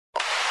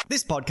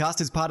This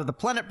podcast is part of the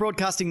Planet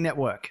Broadcasting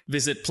Network.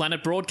 Visit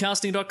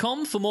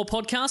planetbroadcasting.com for more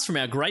podcasts from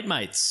our great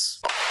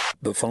mates.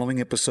 The following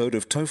episode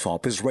of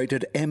TOFOP is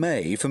rated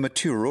MA for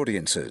mature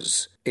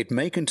audiences. It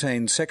may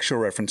contain sexual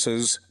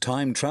references,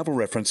 time travel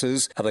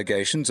references,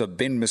 allegations of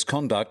bin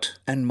misconduct,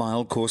 and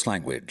mild coarse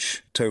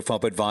language.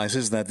 TOFOP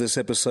advises that this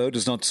episode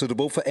is not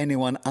suitable for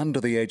anyone under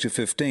the age of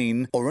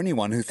 15 or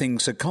anyone who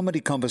thinks a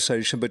comedy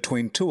conversation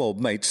between two old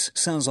mates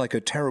sounds like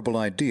a terrible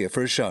idea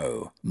for a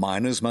show.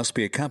 Minors must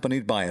be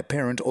accompanied by a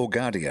parent or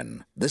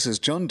guardian. This is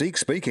John Deek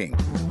speaking.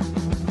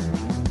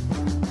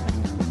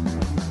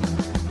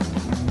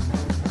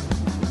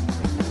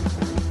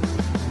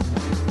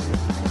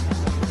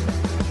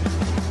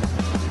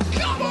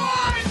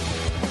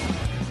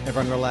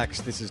 Everyone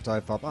relax, this is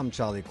TOFOP. I'm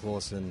Charlie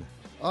Clausen.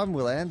 I'm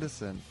Will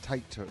Anderson.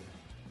 Take two.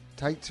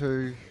 Take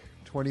two,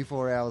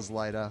 24 hours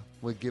later,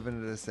 we're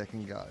giving it a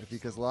second go.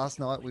 Because last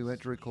night we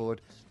went to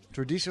record,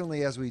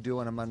 traditionally as we do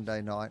on a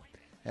Monday night,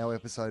 our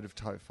episode of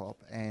TOFOP.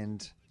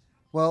 And,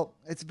 well,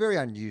 it's very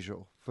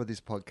unusual for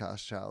this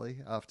podcast, Charlie,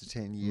 after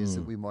 10 years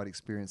that we might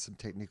experience some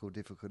technical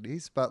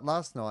difficulties. But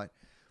last night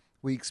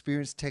we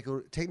experienced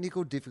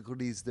technical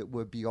difficulties that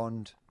were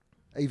beyond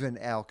even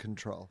our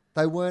control.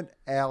 They weren't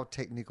our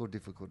technical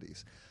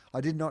difficulties.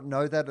 I did not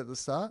know that at the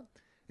start.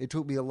 It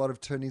took me a lot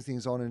of turning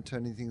things on and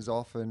turning things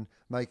off and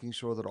making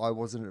sure that I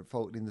wasn't at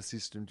fault in the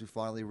system to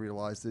finally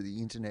realize that the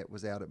internet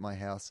was out at my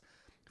house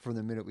from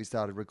the minute we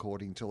started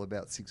recording till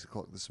about 6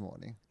 o'clock this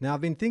morning. Now, I've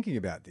been thinking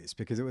about this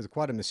because it was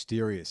quite a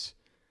mysterious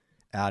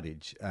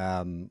outage.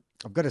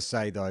 I've got to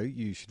say, though,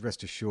 you should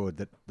rest assured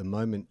that the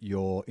moment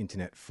your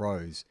internet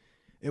froze,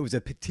 it was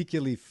a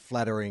particularly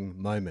flattering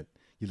moment.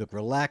 You look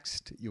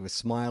relaxed, you were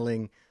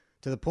smiling,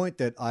 to the point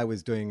that I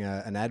was doing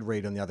an ad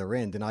read on the other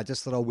end, and I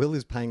just thought, Will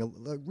is paying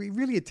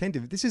really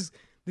attentive. This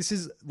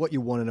is what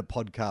you want in a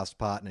podcast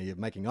partner. You're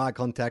making eye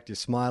contact, you're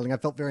smiling. I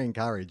felt very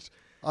encouraged.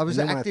 I was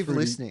active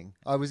listening.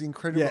 I was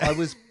incredible. Yeah. I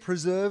was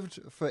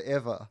preserved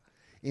forever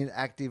in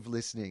active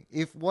listening.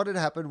 If what had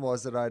happened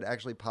was that I'd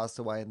actually passed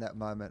away in that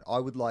moment, I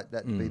would like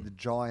that to be the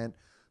giant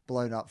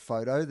blown up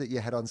photo that you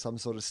had on some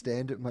sort of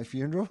stand at my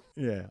funeral.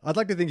 Yeah. I'd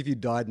like to think if you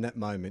died in that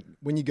moment,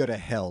 when you go to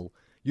hell,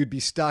 you'd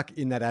be stuck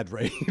in that ad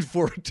read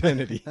for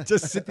eternity.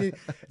 Just sitting,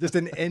 just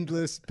an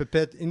endless,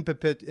 in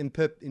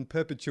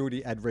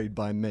perpetuity ad read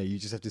by me. You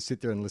just have to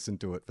sit there and listen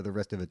to it for the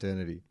rest of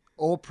eternity.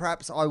 Or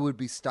perhaps I would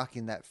be stuck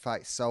in that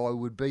face. So I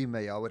would be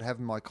me. I would have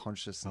my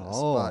consciousness,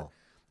 but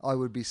I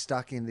would be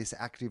stuck in this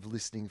active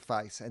listening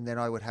face. And then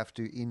I would have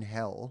to, in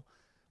hell,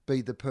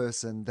 be the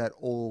person that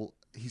all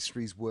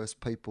history's worst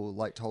people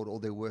told all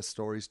their worst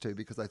stories to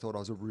because they thought I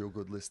was a real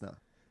good listener.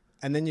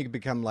 And then you could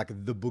become like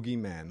the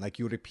boogeyman. Like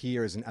you would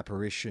appear as an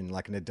apparition,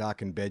 like in a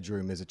darkened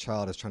bedroom as a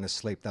child is trying to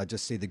sleep. They'll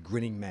just see the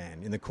grinning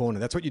man in the corner.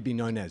 That's what you'd be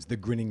known as, the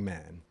grinning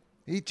man.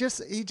 He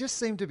just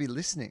seemed to be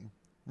listening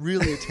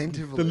really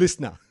attentively. The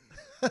listener.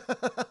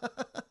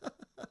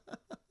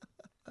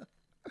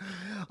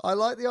 I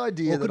like the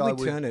idea that I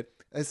would it?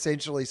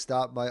 essentially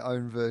start my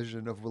own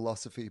version of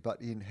philosophy,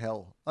 but in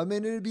hell. I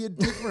mean, it'd be a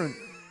different...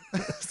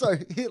 So,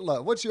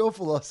 Hitler, what's your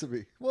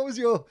philosophy? What was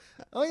your...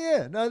 Oh,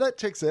 yeah, no, that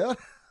checks out.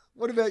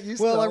 What about you,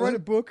 Well, Stalin? I wrote a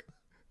book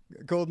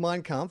called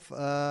Mein Kampf. It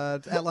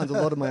outlines a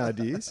lot of my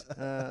ideas.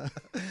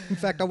 In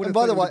fact, I would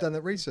have done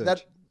that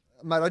research.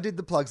 Mate, I did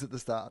the plugs at the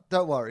start.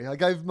 Don't worry. I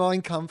gave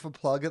Mein Kampf a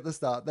plug at the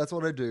start. That's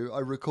what I do. I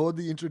record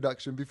the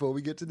introduction before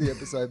we get to the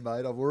episode,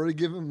 mate. I've already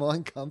given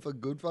Mein Kampf a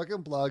good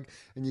fucking plug,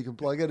 and you can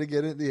plug it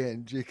again at the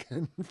end. You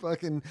can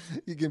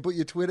put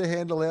your Twitter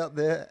handle out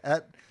there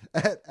at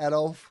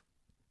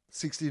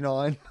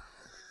Adolf69.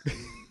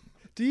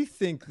 Do you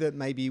think that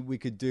maybe we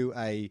could do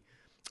a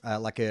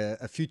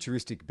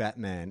futuristic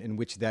Batman in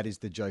which that is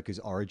the Joker's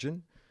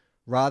origin,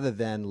 rather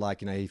than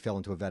he fell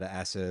into a vat of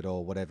acid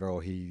or whatever,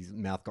 or his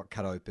mouth got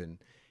cut open.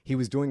 He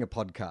was doing a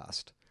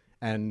podcast,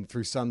 and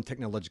through some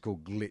technological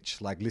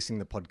glitch, like listening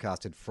to the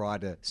podcast, had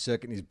fried a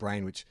circuit in his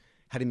brain which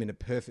had him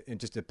in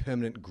just a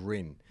permanent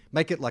grin.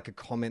 Make it like a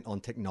comment on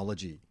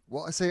technology.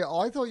 Well, see,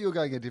 I thought you were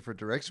going a different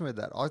direction with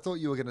that. I thought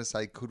you were going to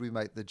say, could we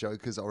make the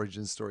Joker's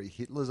origin story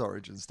Hitler's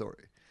origin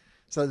story?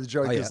 So the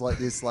Joker's like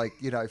this,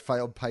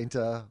 failed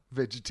painter,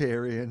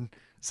 vegetarian.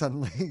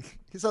 Suddenly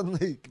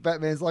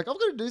Batman's like, I'm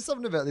going to do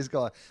something about this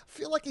guy. I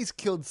feel like he's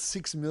killed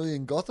 6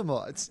 million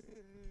Gothamites.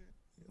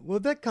 Well,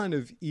 that kind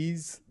of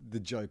is the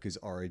Joker's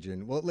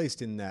origin. Well, at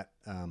least in that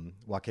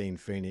Joaquin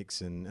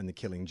Phoenix and The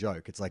Killing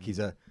Joke. It's like he's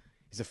a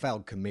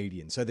failed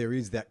comedian. So there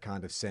is that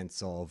kind of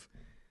sense of,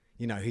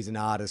 he's an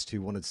artist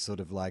who wanted to sort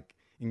of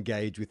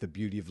engage with the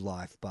beauty of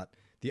life, but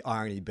the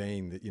irony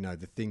being that,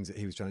 the things that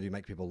he was trying to do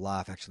make people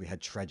laugh actually had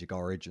tragic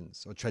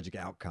origins or tragic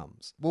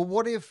outcomes. Well,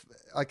 what if...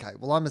 Okay,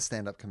 well, I'm a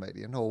stand-up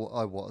comedian, or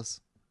I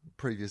was,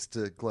 previous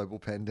to global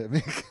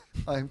pandemic.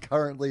 I am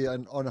currently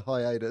on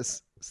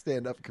hiatus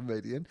stand-up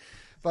comedian.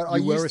 But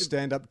you were a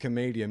stand-up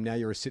comedian, now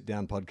you're a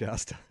sit-down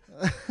podcaster.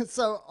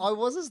 So I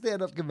was a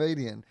stand-up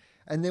comedian,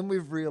 and then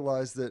we've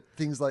realised that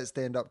things like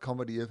stand-up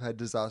comedy have had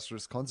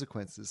disastrous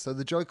consequences. So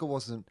the Joker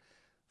wasn't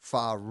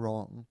far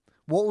wrong.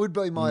 What would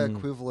be my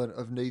equivalent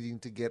of needing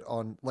to get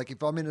on,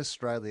 if I'm in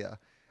Australia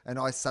and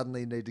I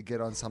suddenly need to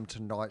get on some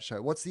Tonight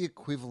Show. What's the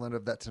equivalent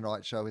of that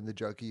Tonight Show in the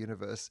Joker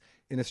universe?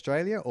 In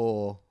Australia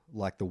or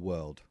like the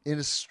world? In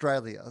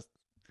Australia.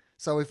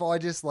 So if I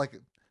just like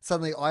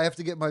suddenly I have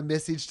to get my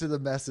message to the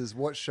masses,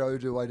 what show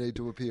do I need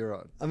to appear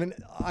on? I mean,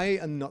 I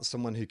am not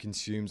someone who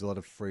consumes a lot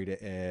of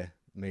free-to-air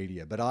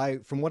media,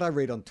 but from what I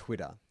read on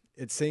Twitter,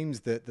 it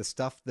seems that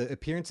the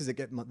appearances that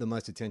get the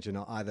most attention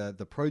are either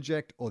the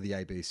Project or the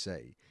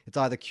ABC. It's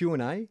either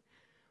Q&A,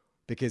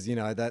 because, you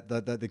know, that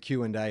the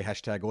Q&A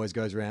hashtag always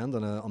goes around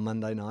on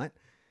Monday night,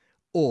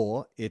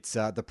 or it's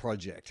the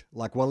Project.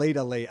 Like Waleed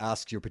Ali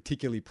asks you a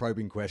particularly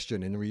probing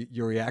question, and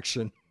your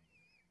reaction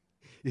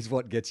is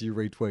what gets you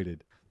retweeted.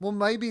 Well,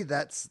 maybe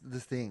that's the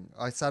thing.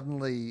 I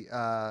suddenly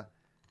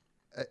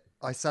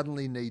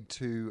need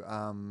to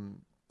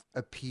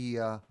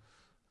appear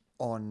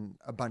on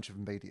a bunch of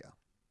media.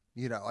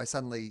 You know, I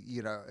suddenly,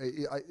 you know,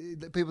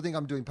 people think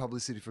I'm doing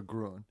publicity for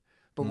Gruen,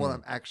 but what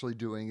I'm actually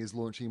doing is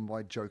launching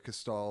my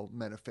Joker-style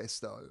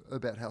manifesto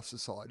about how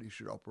society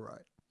should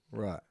operate.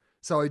 Right.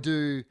 So I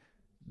do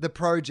the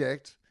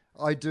Project,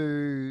 I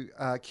do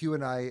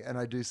Q&A, and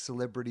I do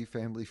Celebrity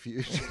Family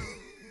Feud.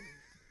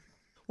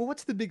 Well,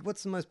 what's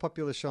the most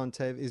popular show on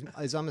TV?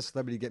 Is I'm a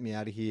Celebrity, Get Me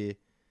Out of Here.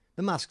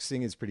 The Masked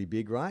Singer is pretty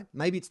big, right?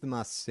 Maybe it's The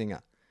Masked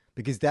Singer,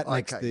 because that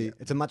makes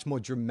it's a much more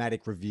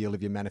dramatic reveal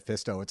of your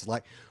manifesto. It's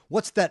like,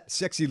 what's that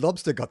sexy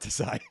lobster got to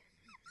say?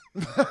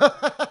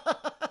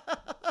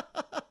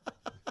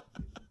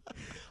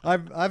 I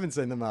haven't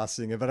seen The Masked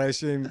Singer, but I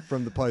assume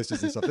from the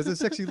posters and stuff, there's a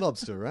sexy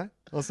lobster, right?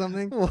 Or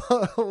something?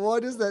 Why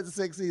does that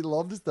sexy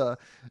lobster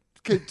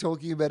keep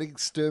talking about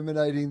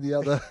exterminating the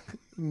other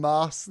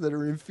masks that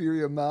are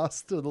inferior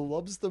masks to the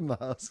lobster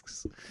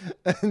masks,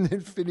 and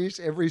then finish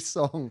every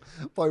song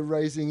by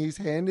raising his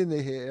hand in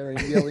the air and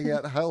yelling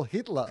out "Hail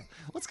Hitler"?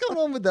 What's going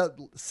on with that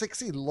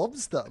sexy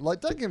lobster?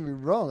 Like, don't get me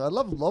wrong, I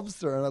love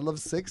lobster and I love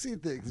sexy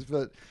things,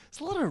 but there's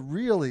a lot of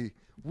really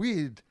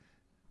weird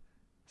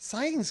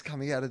sayings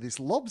coming out of this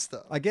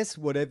lobster. I guess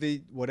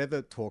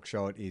whatever talk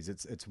show it is,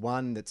 it's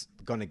one that's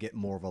going to get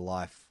more of a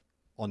life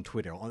on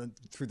Twitter,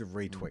 through the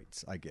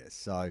retweets, I guess.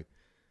 So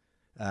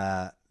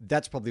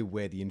that's probably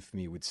where the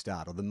infamy would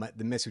start, or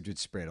the message would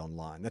spread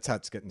online. That's how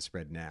it's getting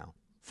spread now.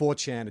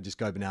 4chan would just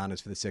go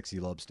bananas for the sexy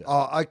lobster.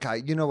 Oh,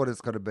 okay. You know what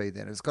it's got to be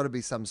then? It's got to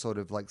be some sort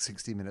of like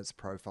 60 Minutes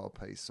profile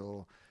piece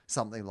or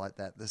something like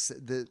that.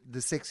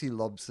 The sexy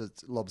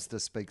lobster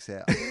speaks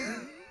out.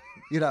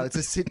 You know, it's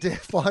a sit down,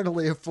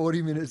 finally a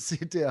 40-minute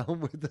sit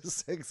down with the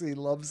sexy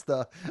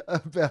lobster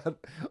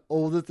about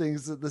all the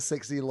things that the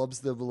sexy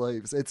lobster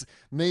believes. It's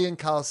me and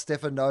Karl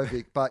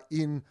Stefanovic, but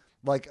in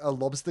like a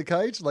lobster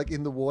cage, like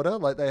in the water,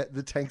 like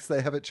the tanks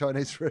they have at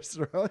Chinese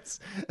restaurants.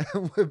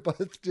 And we're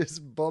both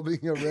just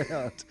bobbing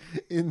around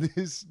in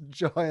this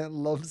giant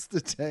lobster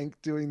tank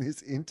doing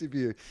this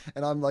interview.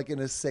 And I'm like in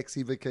a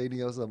sexy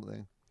bikini or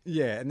something.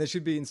 Yeah, and there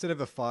should be, instead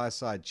of a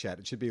fireside chat,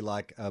 it should be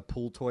like a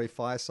pool toy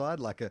fireside,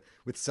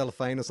 with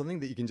cellophane or something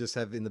that you can just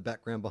have in the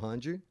background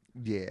behind you.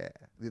 Yeah,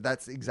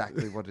 that's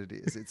exactly what it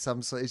is.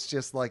 It's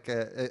just like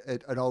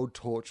an old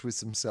torch with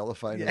some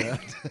cellophane around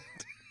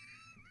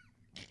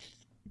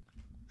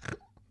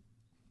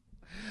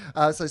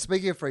it. So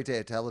speaking of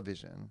free-to-air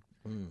television,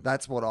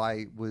 that's what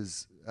I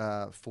was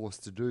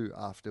forced to do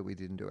after we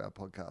didn't do our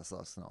podcast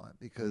last night,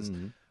 because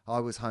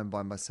I was home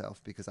by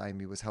myself because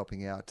Amy was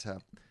helping out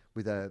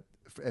with a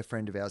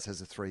friend of ours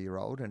has a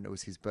 3-year-old, and it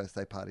was his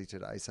birthday party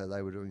today. So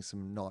they were doing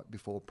some night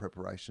before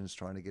preparations,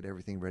 trying to get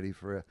everything ready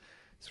for a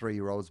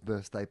 3-year-old's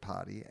birthday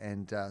party.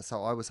 And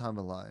so I was home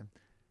alone,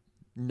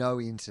 no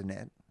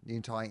internet. The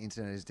entire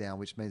internet is down,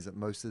 which means that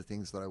most of the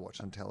things that I watch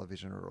on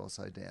television are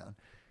also down.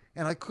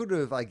 And I could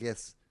have, I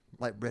guess,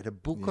 like read a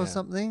book or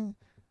something,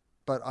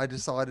 but I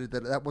decided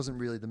that wasn't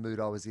really the mood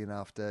I was in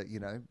after, you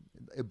know,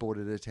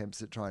 aborted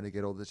attempts at trying to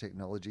get all the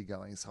technology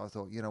going. So I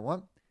thought, you know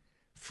what?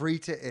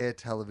 Free-to-air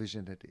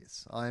television it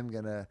is. I'm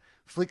going to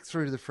flick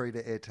through the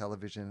free-to-air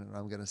television and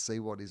I'm going to see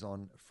what is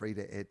on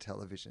free-to-air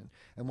television.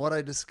 And what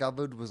I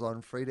discovered was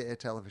on free-to-air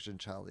television,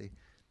 Charlie,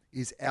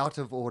 is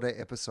out-of-order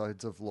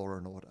episodes of Law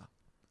 & Order.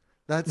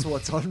 That's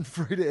what's on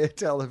free-to-air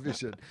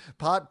television.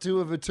 Part 2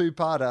 of a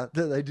 2-parter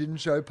that they didn't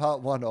show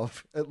part 1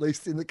 of, at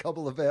least in the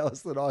couple of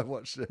hours that I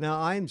watched it. Now,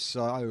 I'm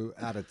so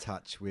out of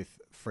touch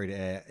with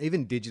free-to-air,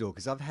 even digital,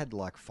 because I've had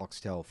like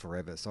Foxtel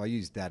forever. So I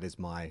use that as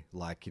my,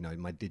 like, you know,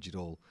 my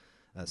digital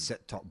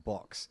set-top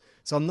box.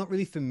 So I'm not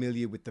really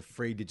familiar with the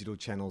free digital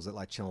channels that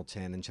like Channel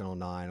 10 and Channel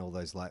 9, all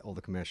those, like, all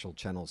the commercial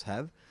channels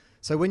have.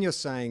 So when you're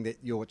saying that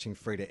you're watching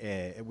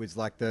free-to-air, it was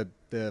like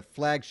the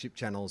flagship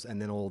channels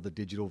and then all the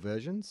digital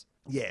versions?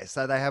 Yeah,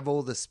 so they have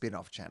all the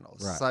spin-off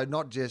channels. Right. So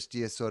not just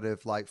your sort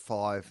of like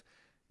 5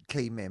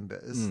 key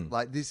members.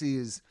 Like this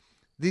is,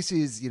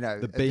 you know,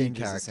 The B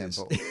Avengers characters.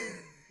 Assemble.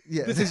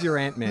 Yeah. This is your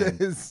Ant-Man.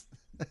 There's-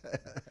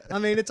 I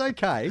mean, it's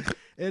okay.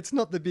 It's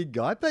not the big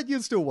guy, but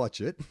you'll still watch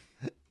it.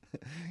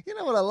 You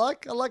know what I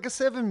like? I like a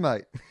 7,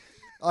 mate.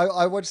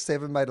 I watch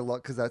 7, mate, a lot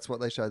because that's what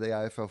they show the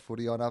AFL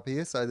footy on up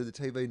here. So the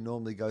TV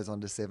normally goes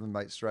on to 7,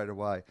 mate, straight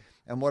away.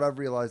 And what I've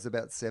realised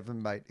about 7,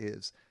 mate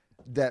is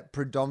that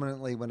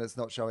predominantly when it's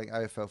not showing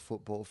AFL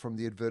football, from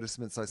the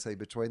advertisements I see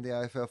between the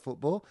AFL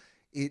football,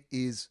 it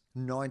is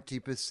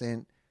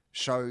 90%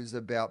 shows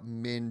about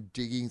men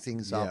digging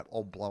things up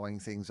or blowing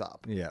things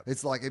up. Yep.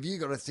 It's like, if you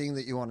got a thing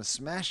that you want to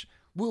smash,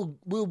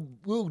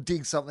 we'll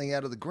dig something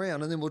out of the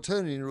ground and then we'll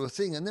turn it into a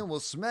thing and then we'll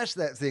smash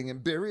that thing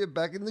and bury it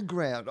back in the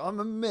ground. I'm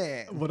a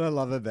man. What I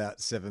love about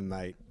Seven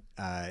Mate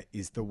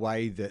is the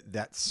way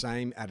that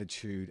same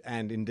attitude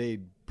and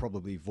indeed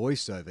probably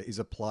voiceover is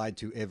applied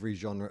to every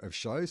genre of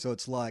show. So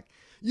it's like,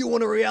 you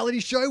want a reality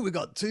show? We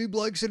got two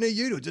blokes in a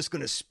ute who are just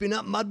going to spin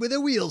up mud with their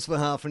wheels for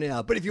half an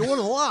hour. But if you want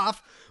to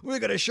laugh, we're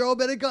going to show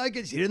about a guy who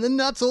gets hit in the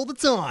nuts all the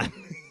time.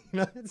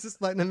 It's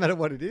just like, no matter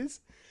what it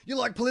is. You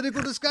like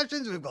political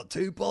discussions? We've got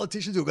two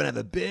politicians who are going to have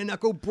a bare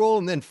knuckle brawl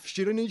and then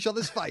shit in each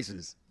other's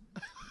faces.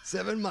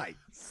 Seven Mate.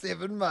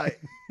 Seven Mate.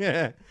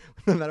 Yeah.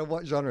 No matter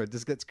what genre, it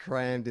just gets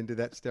crammed into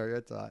that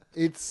stereotype.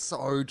 It's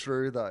so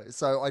true, though.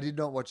 So I did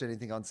not watch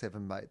anything on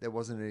Seven Mate. There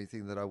wasn't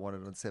anything that I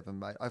wanted on Seven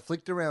Mate. I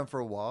flicked around for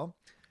a while,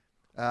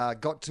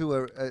 got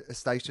to a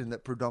station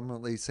that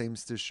predominantly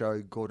seems to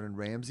show Gordon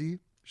Ramsay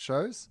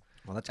shows.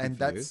 Well, that's good and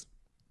for you.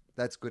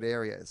 that's good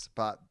areas.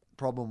 But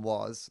problem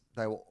was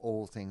they were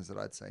all things that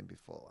I'd seen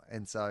before.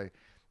 And so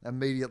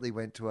immediately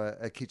went to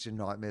a Kitchen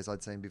Nightmares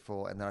I'd seen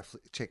before, and then I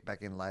checked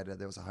back in later.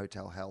 There was a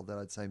Hotel Hell that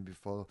I'd seen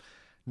before.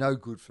 No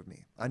good for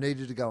me. I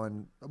needed to go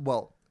and,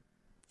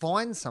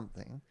 find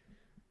something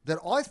that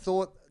I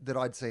thought that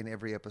I'd seen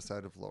every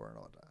episode of Law and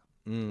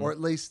Order. Or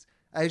at least,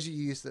 as you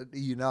used to,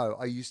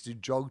 I used to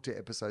jog to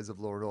episodes of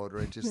Law and Order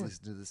and just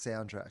listen to the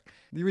soundtrack.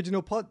 The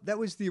original that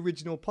was the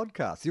original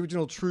podcast. The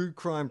original true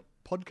crime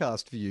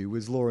podcast for you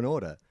was Law and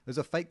Order. It was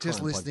a fake crime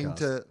Just listening podcast.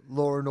 to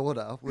Law and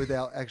Order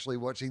without actually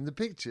watching the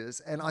pictures.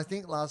 And I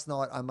think last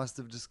night I must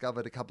have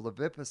discovered a couple of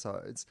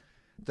episodes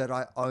that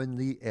I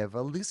only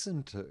ever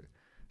listened to.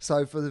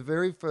 So for the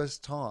very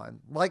first time,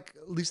 like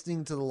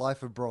listening to The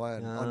Life of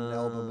Brian on an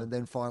album and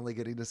then finally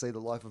getting to see The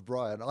Life of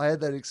Brian, I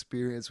had that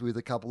experience with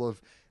a couple of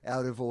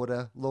out of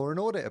order Law and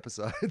Order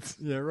episodes.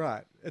 Yeah,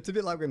 right. It's a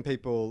bit like when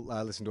people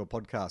listen to a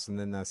podcast and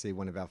then they see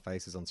one of our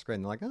faces on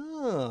screen. They're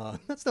like,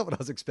 that's not what I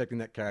was expecting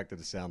that character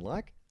to sound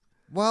like.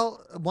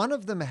 Well, one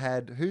of them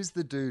had, who's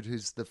the dude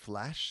who's the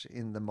Flash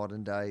in the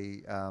modern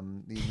day,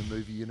 in the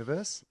movie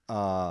universe?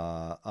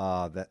 I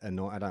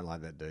don't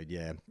like that dude,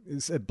 yeah.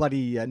 It's a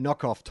bloody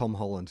knockoff Tom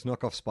Holland,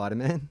 knockoff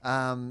Spider-Man.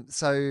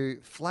 So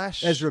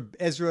Flash... Ezra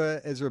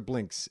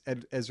Blinks,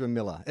 Ezra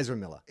Miller.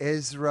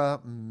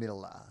 Ezra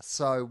Miller.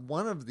 So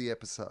one of the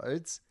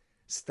episodes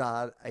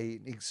starred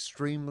an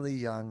extremely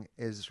young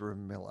Ezra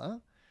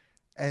Miller.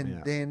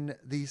 And then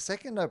the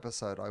second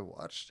episode I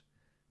watched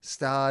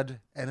starred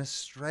an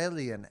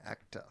Australian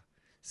actor.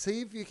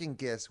 See if you can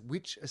guess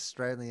which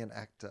Australian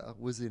actor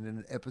was in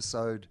an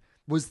episode,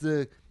 was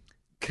the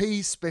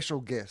key special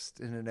guest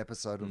in an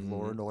episode of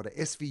Law and Order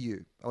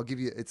SVU. I'll give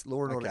you, it's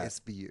Law and Order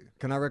SVU.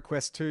 Can I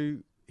request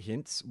two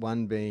hints?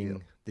 One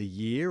being the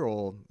year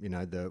or,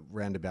 the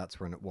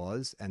roundabouts when it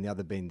was, and the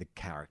other being the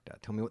character.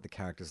 Tell me what the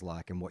character's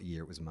like and what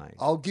year it was made.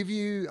 I'll give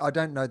you, I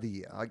don't know the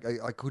year.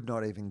 I could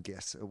not even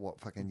guess at what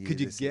fucking year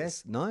Could you this guess?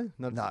 is. No?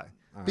 No.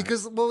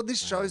 Because,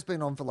 this show's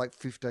been on for like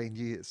 15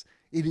 years.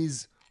 It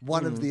is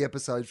one of the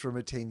episodes from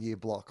a 10-year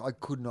block. I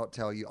could not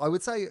tell you. I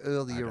would say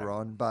earlier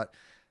on, but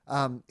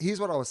here's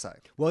what I was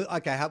saying. Well,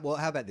 okay. How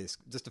about this?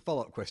 Just a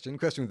follow-up question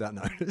without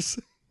notice.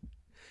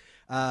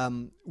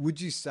 Would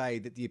you say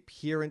that the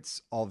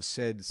appearance of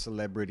said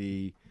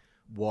celebrity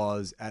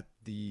was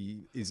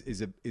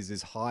is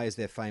as high as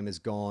their fame has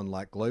gone,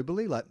 like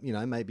globally, like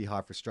maybe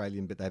high for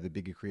Australian, but they have a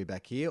bigger career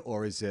back here,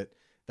 or is it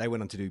they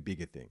went on to do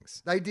bigger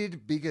things? They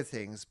did bigger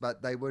things,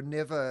 but they were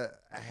never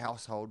a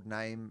household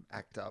name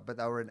actor, but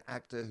they were an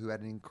actor who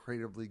had an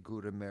incredibly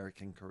good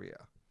American career.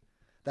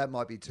 That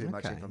might be too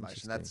much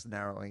information. That's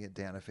narrowing it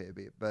down a fair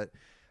bit, but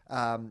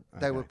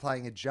they were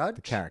playing a judge.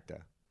 The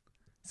character.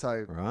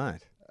 So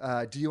right.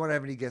 Do you want to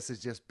have any guesses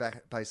just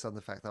based on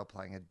the fact they were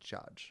playing a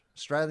judge?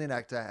 Australian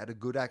actor, had a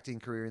good acting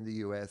career in the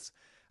US,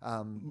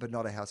 but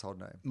not a household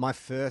name. My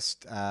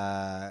first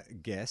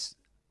guess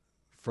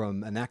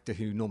from an actor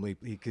who normally,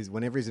 because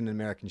whenever he's in an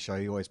American show,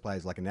 he always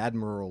plays like an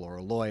admiral or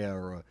a lawyer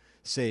or a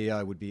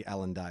CEO, would be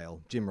Alan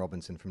Dale, Jim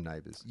Robinson from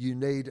Neighbours. You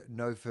need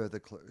no further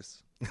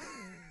clues.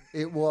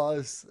 It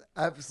was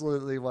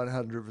absolutely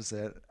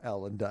 100%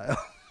 Alan Dale.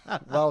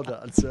 Well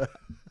done, sir.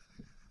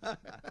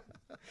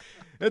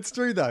 It's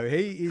true though.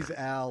 He is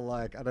our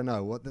I don't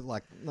know what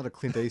not a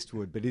Clint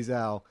Eastwood, but he's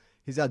our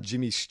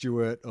Jimmy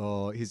Stewart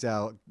or he's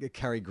our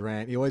Cary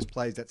Grant. He always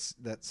plays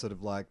that sort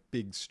of like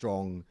big,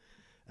 strong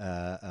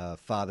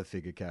father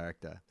figure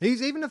character.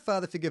 He's even a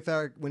father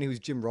figure when he was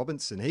Jim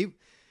Robinson.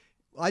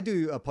 I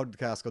do a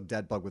podcast called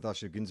Dad Bug with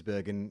Osher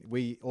Günsberg, and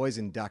we always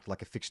induct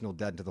like a fictional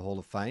dad into the Hall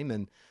of Fame.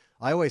 And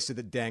I always said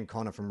that Dan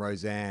Connor from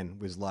Roseanne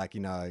was like,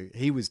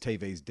 he was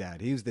TV's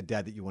dad. He was the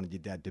dad that you wanted your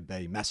dad to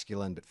be,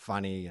 masculine but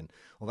funny and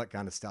all that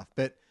kind of stuff.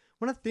 But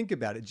when I think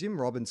about it, Jim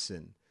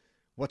Robinson,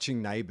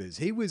 watching Neighbours,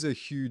 he was a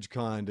huge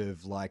kind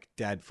of like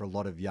dad for a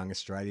lot of young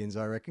Australians,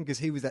 I reckon, because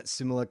he was that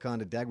similar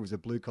kind of dad. He was a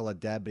blue-collar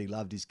dad, but he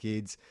loved his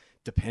kids,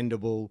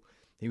 dependable.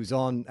 He was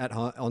on at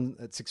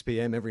 6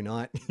 p.m. every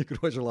night. You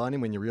could watch a line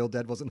in when your real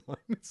dad wasn't home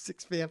at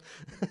 6 p.m.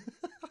 Am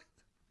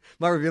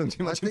I revealing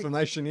too much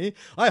information here?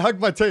 I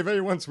hugged my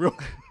TV once, Will.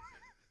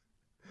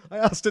 I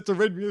asked it to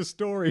read me a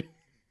story.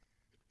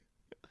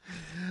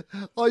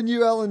 I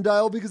knew Alan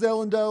Dale because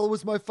Alan Dale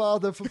was my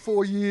father for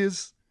 4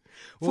 years.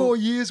 4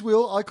 years,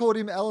 Will. I called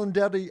him Alan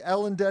Daddy.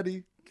 Alan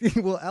Daddy.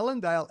 Well,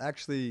 Alan Dale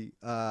actually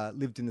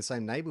lived in the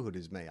same neighbourhood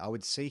as me. I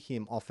would see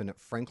him often at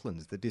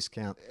Franklin's, the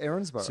discount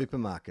Erinsborough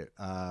supermarket,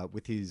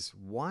 with his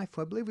wife,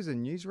 who I believe was a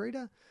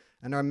newsreader.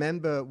 And I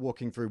remember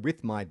walking through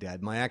with my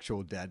dad, my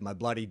actual dad, my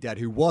bloody dad,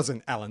 who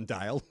wasn't Alan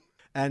Dale.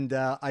 And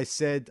I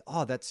said,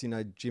 oh, that's,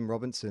 Jim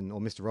Robinson or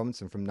Mr.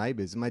 Robinson from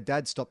Neighbours. And my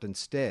dad stopped and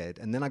stared.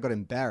 And then I got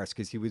embarrassed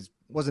because he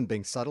wasn't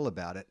being subtle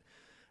about it.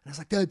 And I was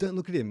like, Dad, don't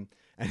look at him.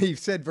 And he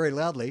said very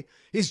loudly,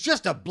 he's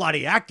just a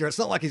bloody actor. It's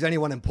not like he's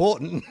anyone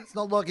important. It's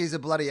not like he's a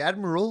bloody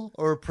admiral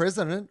or a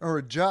president or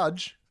a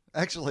judge.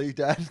 Actually,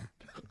 Dad,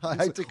 I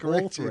hate to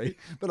correct you,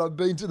 but I've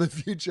been to the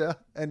future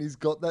and he's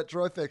got that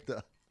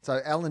trifecta. So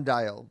Alan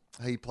Dale,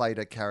 he played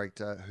a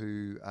character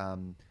who,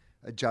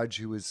 a judge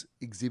who was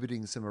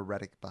exhibiting some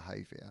erratic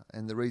behaviour.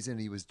 And the reason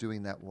he was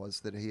doing that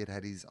was that he had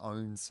had his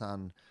own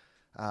son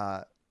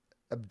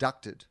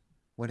abducted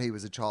when he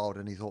was a child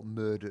and he thought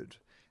murdered.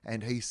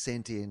 And he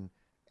sent in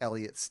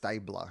Elliot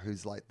Stabler,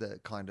 who's like the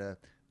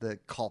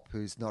cop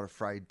who's not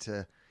afraid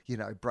to,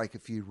 break a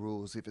few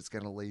rules if it's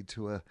going to lead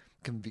to a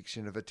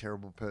conviction of a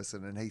terrible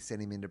person. And he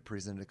sent him into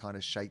prison to kind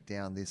of shake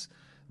down this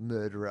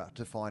murderer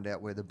to find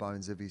out where the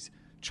bones of his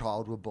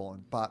child were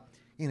born. But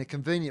in a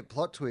convenient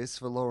plot twist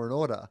for Law and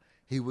Order,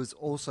 he was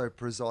also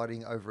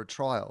presiding over a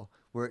trial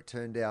where it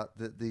turned out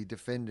that the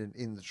defendant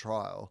in the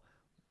trial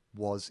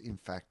was in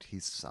fact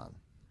his son.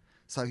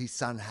 So his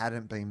son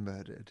hadn't been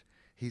murdered.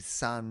 His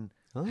son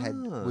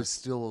was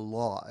still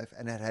alive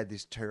and had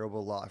this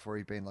terrible life where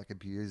he'd been like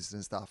abused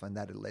and stuff, and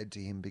that had led to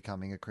him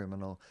becoming a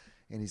criminal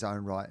in his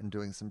own right and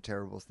doing some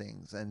terrible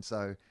things. And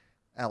so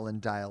Alan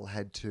Dale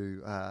had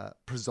to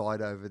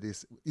preside over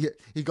this. Yeah,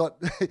 he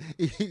got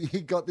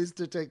he got this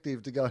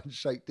detective to go and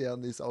shake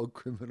down this old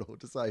criminal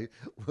to say,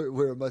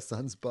 where are my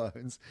son's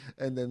bones?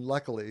 And then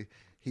luckily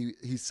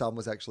his son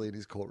was actually in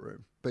his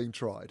courtroom being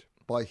tried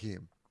by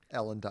him,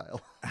 Alan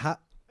Dale.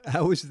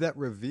 How was that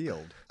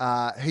revealed?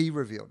 He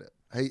revealed it.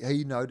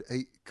 He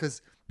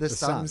because the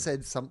son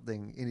said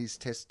something in his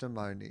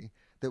testimony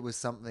that was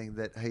something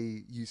that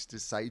he used to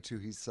say to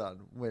his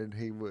son when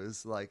he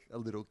was like a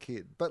little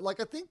kid. But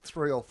like I think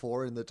 3 or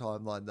 4 in the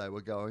timeline they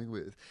were going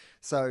with.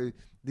 So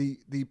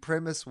the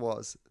premise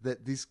was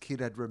that this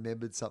kid had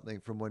remembered something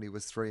from when he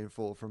was 3 and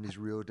 4 from his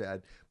real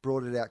dad,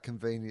 brought it out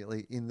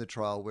conveniently in the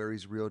trial where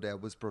his real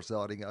dad was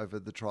presiding over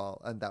the trial,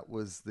 and that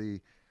was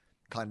the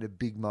kind of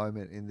big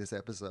moment in this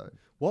episode.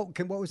 What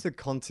was the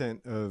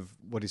content of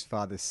what his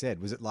father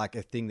said? Was it like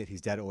a thing that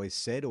his dad always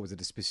said, or was it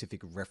a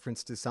specific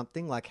reference to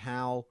something? Like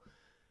how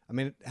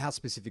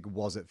specific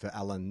was it for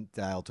Alan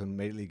Dale to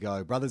immediately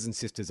go, brothers and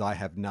sisters, I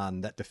have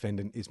none. That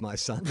defendant is my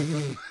son.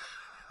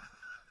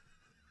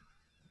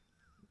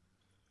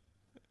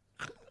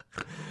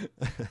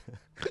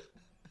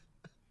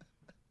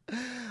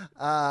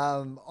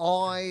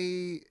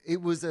 I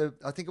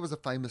think it was a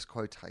famous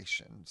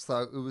quotation.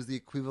 So it was the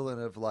equivalent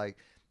of like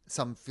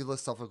some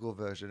philosophical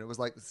version. It was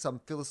like some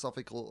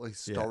philosophical or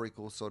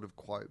historical sort of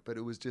quote, but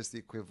it was just the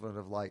equivalent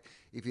of like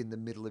if in the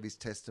middle of his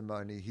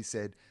testimony he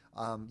said,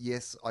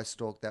 yes, I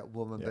stalked that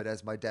woman, but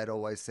as my dad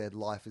always said,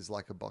 life is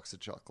like a box of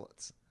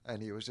chocolates.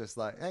 And he was just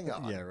like, hang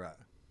on. Yeah, right.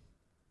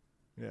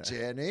 Yeah.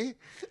 Jenny?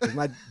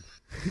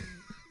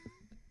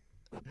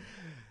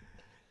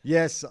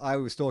 Yes, I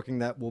was stalking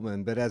that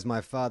woman, but as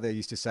my father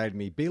used to say to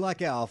me, be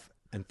like Alf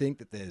and think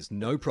that there's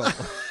no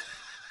problem.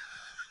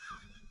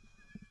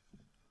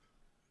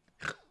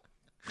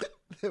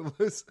 There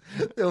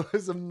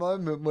was a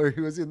moment where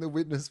he was in the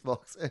witness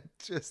box and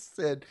just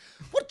said,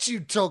 "What you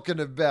talking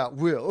about,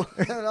 Will?"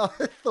 And I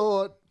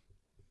thought,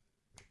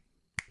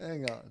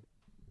 hang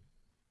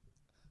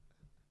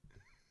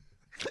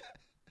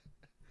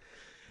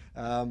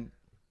on.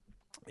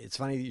 It's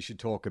funny that you should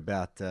talk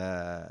about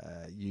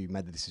you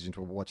made the decision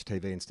to watch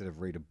TV instead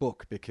of read a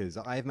book, because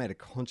I have made a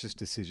conscious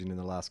decision in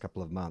the last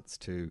couple of months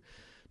to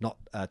not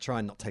try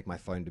and not take my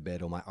phone to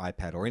bed or my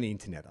iPad or any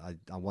internet.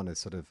 I want to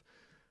sort of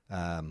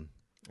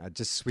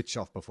just switch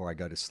off before I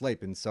go to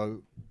sleep. And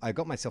so I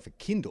got myself a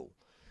Kindle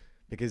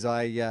because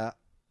I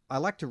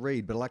like to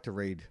read, but I like to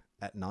read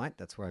at night.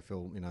 That's where I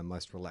feel,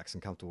 most relaxed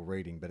and comfortable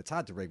reading. But it's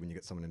hard to read when you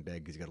get someone in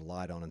bed because you got a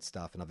light on and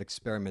stuff. And I've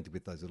experimented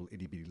with those little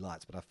itty bitty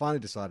lights, but I finally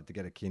decided to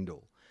get a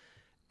Kindle,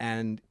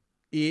 and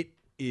it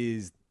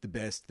is the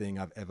best thing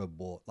I've ever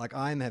bought. Like,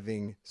 I'm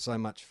having so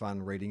much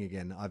fun reading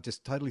again. I've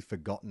just totally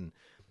forgotten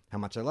how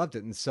much I loved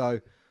it. And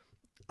so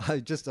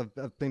I've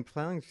been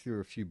plowing through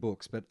a few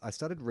books, but I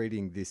started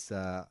reading this.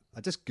 I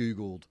just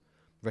Googled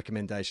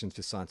recommendations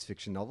for science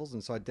fiction novels.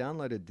 And so I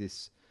downloaded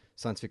this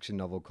science fiction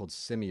novel called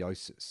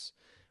Semiosis,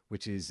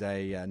 which is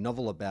a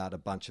novel about a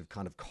bunch of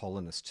kind of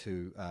colonists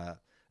who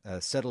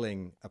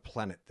settling a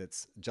planet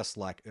that's just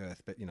like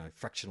Earth, but,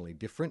 fractionally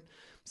different.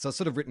 So it's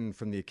sort of written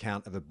from the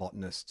account of a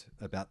botanist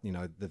about,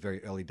 the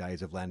very early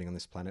days of landing on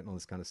this planet and all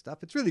this kind of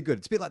stuff. It's really good.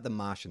 It's a bit like The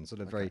Martian,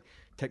 sort of very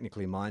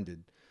technically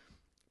minded.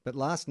 But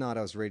last night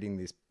I was reading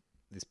this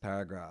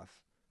paragraph,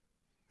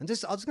 and I'm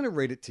just going to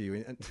read it to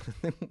you, and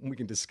then we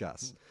can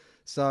discuss.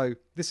 So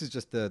this is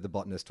just the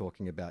botanist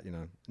talking about,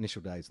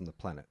 initial days on the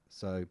planet.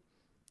 So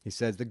he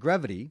says, the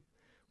gravity,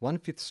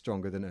 1/5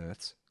 stronger than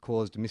Earth's,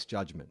 caused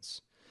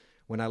misjudgments.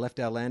 When I left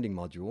our landing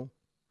module,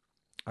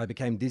 I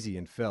became dizzy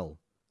and fell,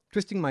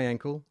 twisting my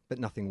ankle, but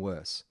nothing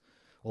worse,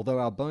 although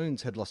our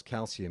bones had lost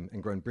calcium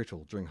and grown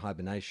brittle during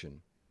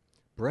hibernation.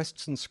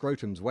 Breasts and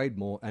scrotums weighed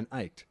more and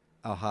ached.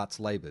 Our hearts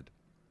laboured.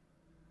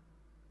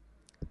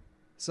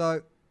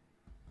 So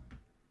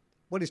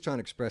what he's trying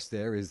to express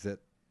there is that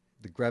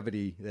the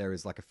gravity there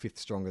is like 1/5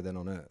 stronger than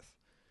on Earth.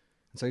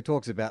 And so he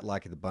talks about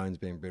like the bones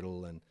being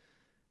brittle. And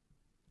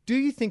do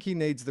you think he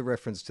needs the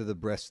reference to the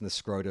breast and the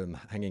scrotum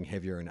hanging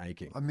heavier and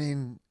aching? I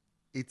mean,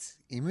 it's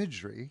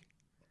imagery.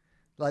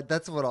 Like,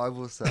 that's what I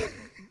will say.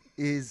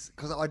 Is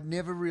because I'd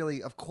never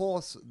really, of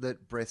course,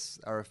 that breasts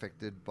are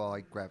affected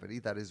by gravity.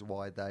 That is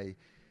why they,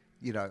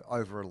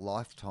 over a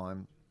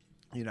lifetime,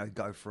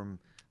 go from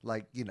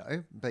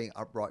being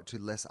upright to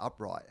less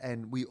upright.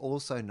 And we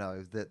also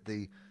know that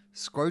the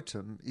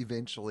scrotum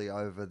eventually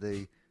over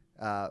the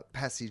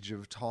passage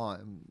of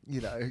time,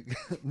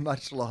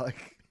 much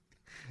like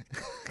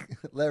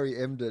Larry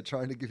Emder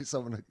trying to give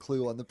someone a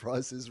clue on The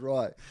Price is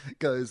Right,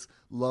 goes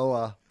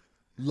lower,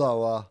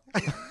 lower,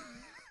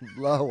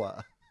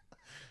 lower.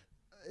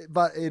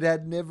 But it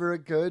had never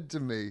occurred to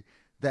me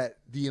that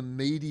the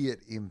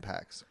immediate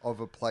impacts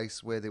of a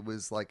place where there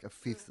was like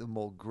 1/5 or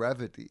more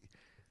gravity,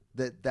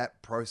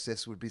 that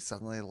process would be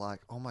suddenly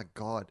like, oh my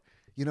God,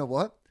 you know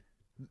what?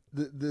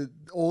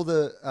 All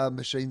the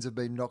machines have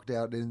been knocked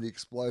out in the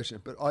explosion,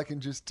 but I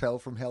can just tell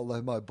from how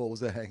low my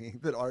balls are hanging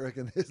that I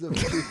reckon there's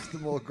 1/5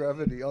 more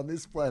gravity on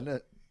this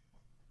planet.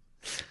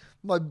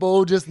 My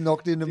ball just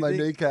knocked into my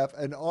kneecap,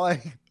 and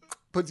I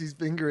puts his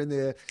finger in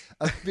there,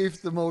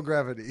 1/5 more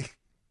gravity.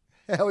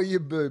 How are your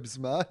boobs,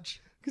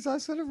 Marge? Because I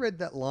sort of read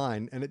that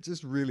line, and it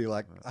just really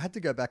I had to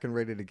go back and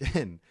read it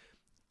again.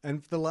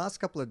 And for the last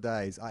couple of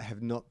days, I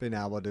have not been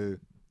able to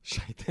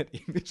shake that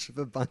image of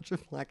a bunch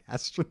of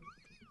astronauts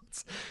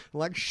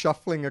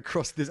shuffling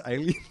across this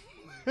alien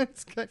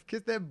landscape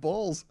because their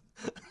balls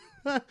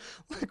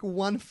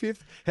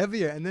 1/5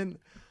 heavier. And then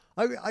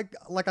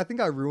I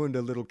think I ruined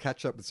a little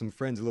catch up with some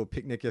friends, a little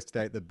picnic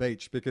yesterday at the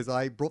beach, because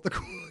I brought the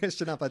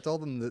question up. I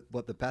told them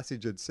what the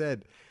passage had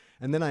said.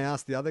 And then I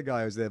asked the other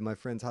guy who was there, my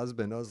friend's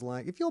husband, I was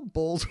like, if your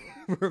balls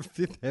were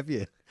 1/5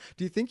 heavier,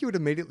 do you think you would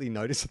immediately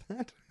notice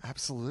that?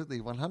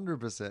 Absolutely,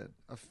 100%.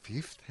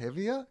 1/5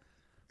 heavier?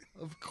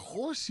 Of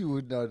course you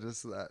would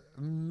notice that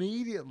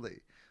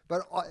immediately.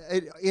 But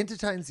it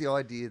entertains the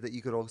idea that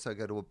you could also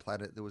go to a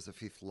planet that was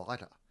 1/5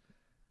 lighter.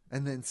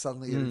 And then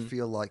suddenly it would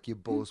feel like your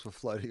balls were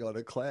floating on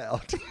a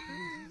cloud.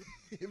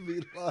 You'd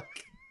be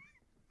like,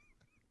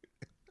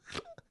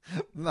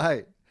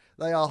 mate,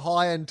 they are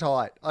high and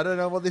tight. I don't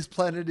know what this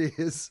planet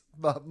is,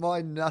 but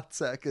my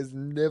nutsack has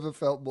never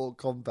felt more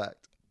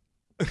compact.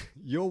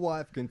 Your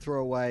wife can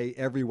throw away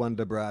every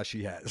Wonder Bra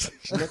she has.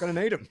 She's not going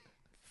to need them.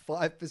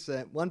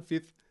 5%,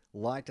 1/5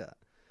 lighter.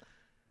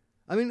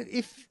 I mean,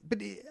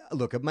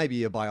 look,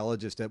 maybe a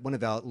biologist, one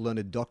of our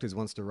learned doctors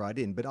wants to write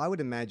in, but I would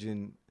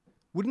imagine,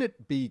 wouldn't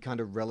it be kind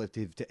of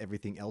relative to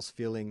everything else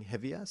feeling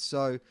heavier?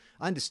 So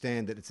I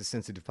understand that it's a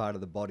sensitive part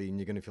of the body and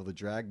you're going to feel the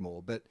drag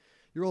more, but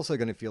you're also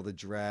going to feel the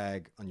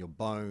drag on your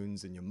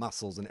bones and your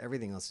muscles and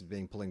everything else is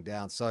being pulling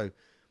down. So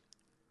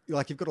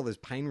you've got all those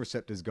pain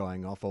receptors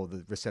going off, or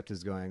the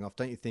receptors going off.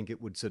 Don't you think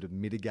it would sort of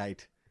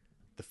mitigate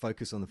the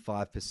focus on the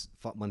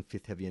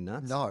 1/5 heavier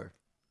nuts? No,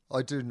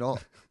 I do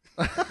not.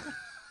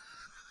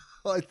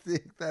 I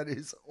think that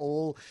is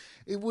all.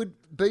 It would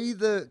be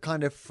the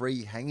kind of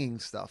free hanging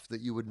stuff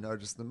that you would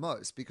notice the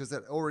most, because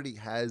that already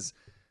has,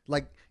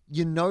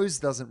 your nose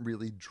doesn't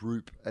really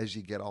droop as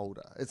you get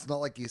older. It's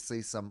not like you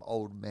see some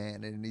old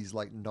man and his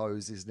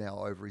nose is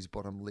now over his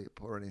bottom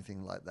lip or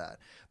anything like that.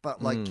 But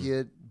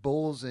your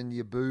balls and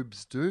your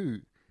boobs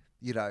do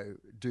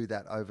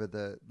that over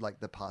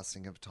the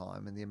passing of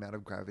time and the amount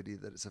of gravity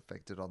that it's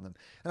affected on them.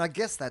 And I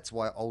guess that's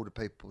why older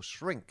people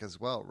shrink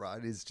as well,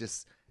 right? It's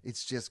just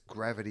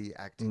gravity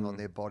acting on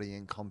their body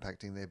and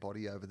compacting their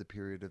body over the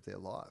period of their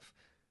life.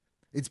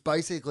 It's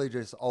basically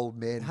just old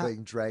men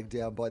being dragged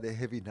down by their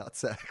heavy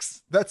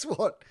nutsacks. That's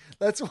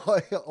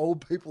why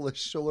old people are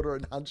shorter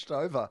and hunched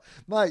over.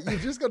 Mate,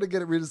 you've just got to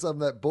get rid of some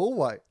of that ball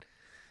weight.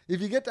 If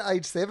you get to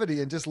age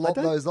 70 and just lop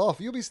those off,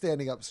 you'll be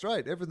standing up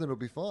straight. Everything will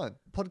be fine.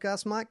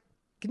 Podcast Mike,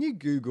 can you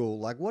Google,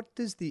 what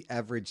does the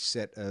average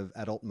set of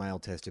adult male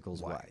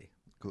testicles weigh?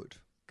 Good.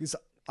 Because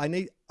I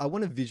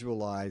want to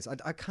visualize.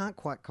 I can't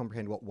quite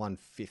comprehend what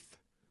 1/5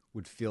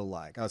 would feel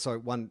like. Oh, sorry,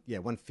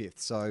 1/5.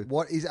 So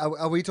What is?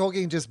 Are we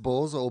talking just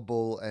balls or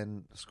ball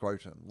and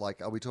scrotum?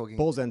 Like, are we talking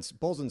balls and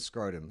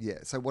scrotum. Yeah.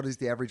 So, what is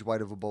the average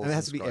weight of a ball? And it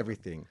has to be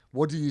everything.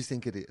 What do you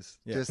think it is?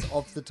 Yeah. Just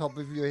off the top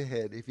of your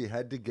head, if you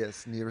had to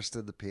guess nearest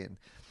to the pin,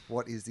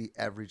 what is the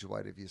average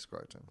weight of your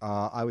scrotum?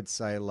 I would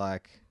say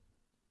like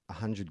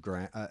 100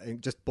 grams,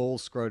 just ball,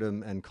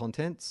 scrotum, and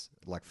contents,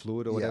 like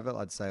fluid or whatever.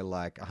 I'd say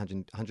like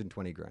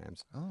 120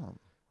 grams. Oh,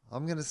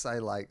 I'm going to say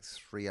like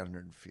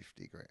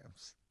 350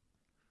 grams.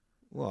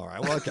 Well, all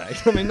right. Well, okay.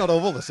 I mean, not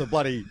all of us are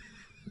bloody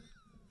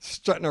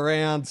strutting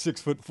around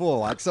 6'4".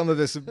 Like some of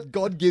us,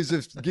 God gives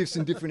us gifts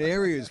in different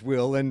areas,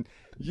 Will, and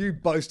you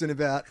boasting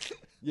about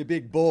your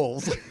big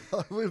balls.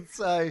 I would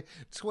say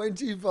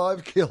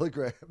 25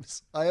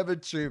 kilograms. I have a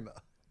tumor.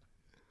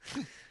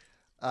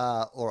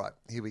 All right,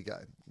 here we go.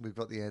 We've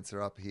got the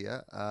answer up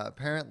here.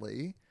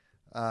 Apparently,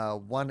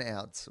 1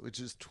 ounce, which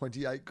is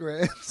 28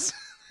 grams.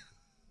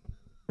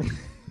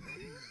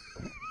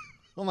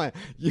 Oh my!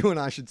 You and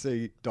I should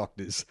see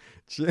doctors.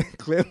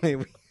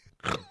 Clearly,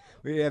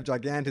 we have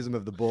gigantism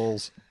of the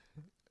balls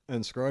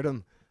and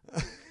scrotum.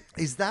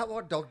 Is that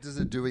what doctors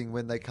are doing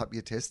when they cut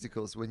your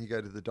testicles when you go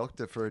to the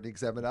doctor for an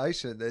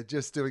examination? They're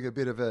just doing a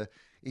bit of a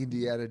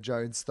Indiana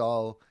Jones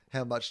style,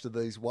 how much do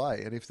these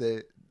weigh? And if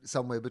they're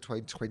somewhere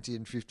between 20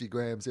 and 50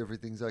 grams,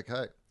 everything's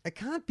okay. It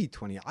can't be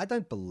 20. I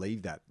don't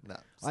believe that. No,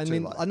 I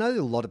mean, I know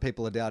a lot of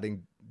people are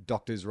doubting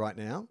doctors right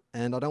now,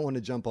 and I don't want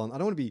to jump on. I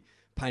don't want to be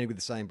painted with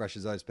the same brush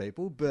as those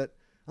people, but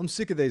I'm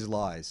sick of these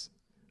lies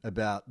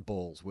about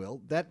balls,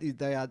 Will.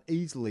 They are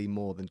easily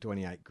more than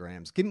 28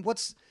 grams.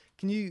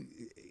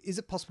 Is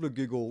it possible to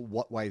Google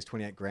what weighs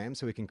 28 grams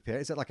so we can compare?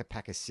 Is that like a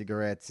pack of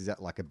cigarettes? Is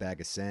that like a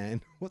bag of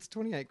sand? What's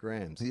 28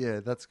 grams?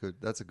 Yeah, that's good.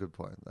 That's a good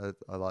point.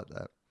 I like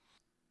that.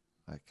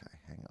 Okay,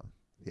 hang on.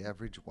 The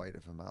average weight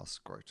of a male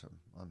scrotum.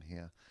 I'm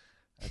here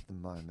at the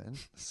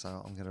moment,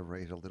 so I'm going to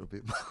read a little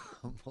bit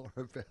more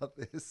about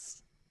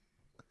this.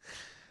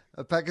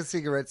 A pack of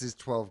cigarettes is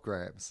 12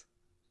 grams.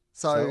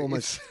 So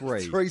almost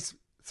three.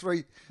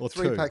 Three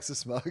two. packs of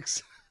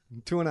smokes.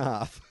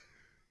 2.5.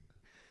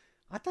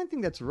 I don't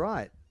think that's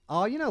right.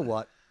 Oh, you know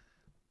what?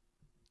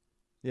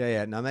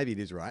 Yeah. No, maybe it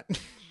is right.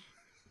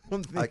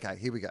 Okay,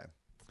 here we go.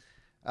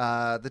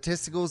 The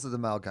testicles are the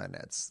male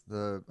gonads.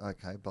 Blah,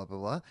 blah,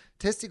 blah.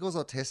 Testicles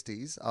or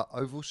testes are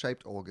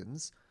oval-shaped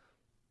organs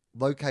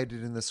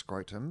located in the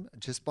scrotum,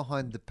 just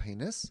behind the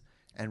penis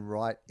and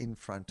right in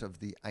front of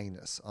the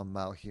anus on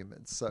male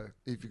humans. So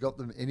if you got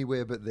them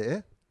anywhere but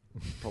there,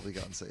 probably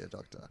go and see a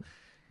doctor.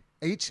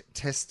 Each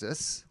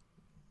testis,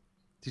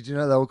 did you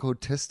know they were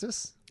called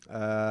testis?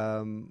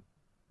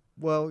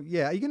 Well,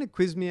 yeah. Are you going to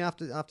quiz me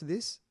after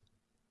this?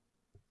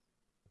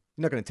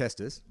 You're not going to test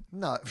us.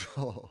 No.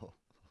 Oh,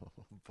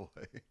 boy.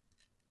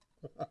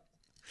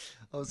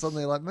 I was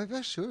suddenly like, maybe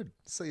I should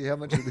see how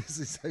much of this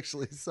is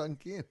actually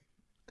sunk in.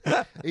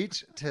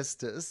 Each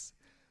testis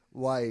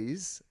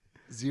weighs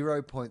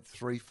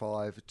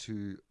 0.35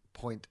 to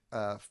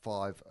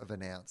 0.5 of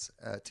an ounce,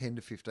 10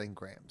 to 15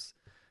 grams.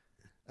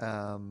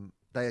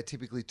 They are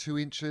typically 2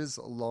 inches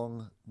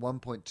long,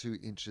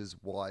 1.2 inches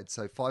wide.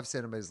 So 5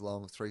 centimeters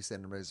long, 3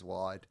 centimeters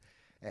wide,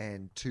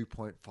 and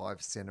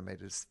 2.5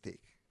 centimeters thick.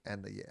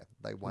 And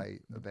they weigh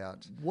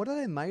about... What are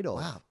they made of?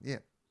 Wow, yeah.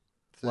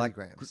 30 like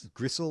grams.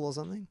 Gristle or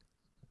something?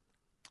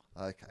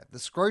 Okay. The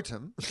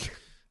scrotum...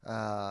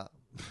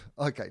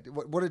 okay.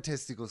 What do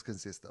testicles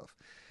consist of?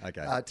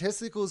 Okay.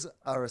 Testicles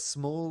are a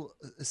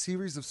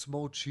series of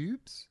small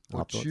tubes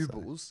or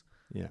tubules.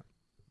 So.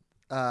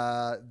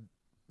 Yeah.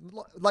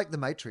 Like the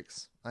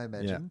Matrix, I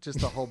imagine. Yeah.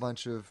 Just a whole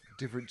bunch of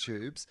different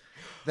tubes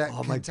that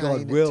Oh my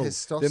contain God, Will,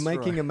 testosterone. they're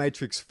making a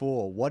Matrix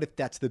 4. What if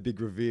that's the big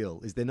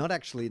reveal? Is they're not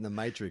actually in the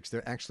Matrix,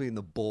 they're actually in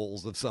the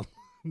balls of someone.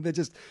 They're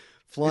just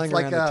flying it's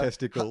around like the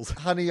testicles.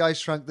 Honey, I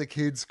Shrunk the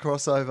Kids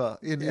crossover,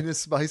 inner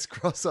space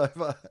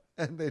crossover.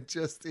 And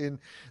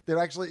they're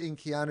actually in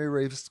Keanu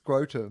Reeves'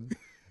 scrotum.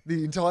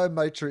 The entire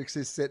Matrix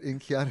is set in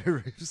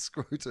Keanu Reeves'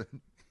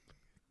 scrotum.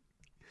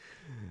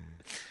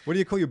 What do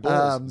you call your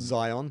balls?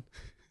 Zion?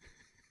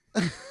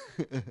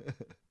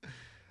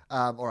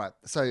 All right.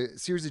 So,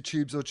 series of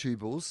tubes or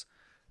tubules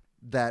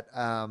that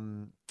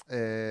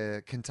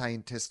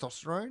contain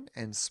testosterone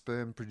and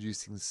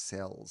sperm-producing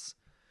cells.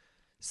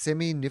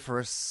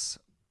 Seminiferous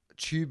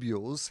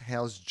tubules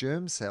house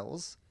germ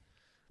cells,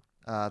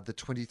 the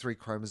 23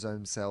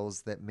 chromosome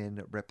cells that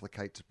men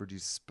replicate to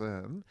produce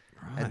sperm,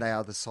 and they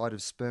are the site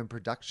of sperm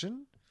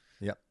production.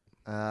 Yep.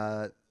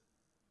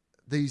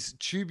 These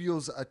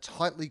tubules are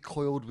tightly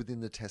coiled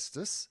within the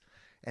testis,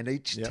 and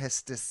each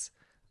testis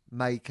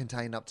may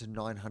contain up to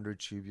 900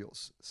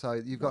 tubules. So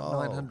you've got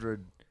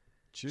 900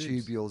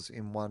 tubules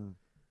in one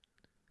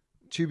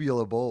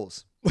tubular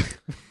balls.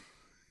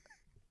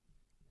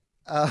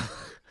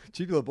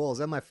 Tubular Balls.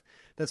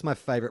 That's my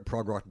favorite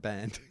prog rock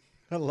band.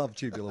 I love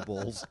Tubular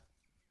Balls.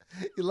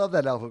 You love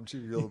that album,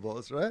 Tubular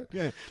Balls, right?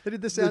 Yeah, they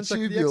did the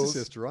soundtrack of The tubules.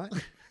 Exorcist, right?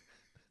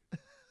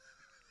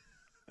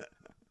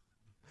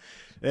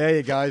 There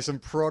you go, some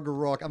prog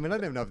rock. I mean, I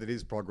don't even know if it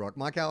is prog rock.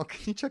 Mike Al, can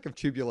you check if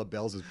Tubular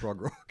Bells is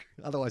prog rock?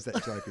 Otherwise,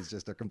 that joke is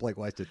just a complete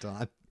waste of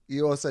time.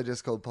 You also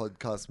just called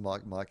podcast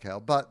Mike Howe,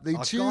 but the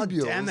Oh, God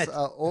damn tubules it.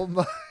 are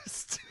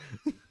almost.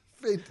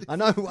 I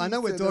know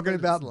we're talking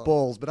about long.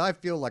 balls, but I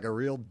feel like a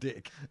real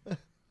dick.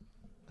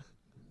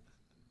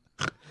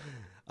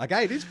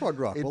 Okay, it is prog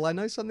rock. Well, I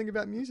know something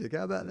about music.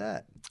 How about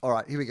that? All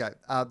right, here we go.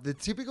 The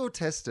typical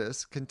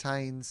testis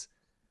contains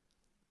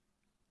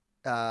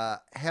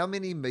how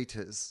many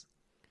meters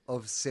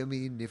of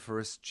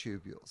seminiferous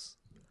tubules?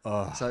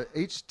 Oh, So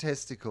each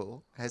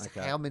testicle has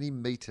Okay. how many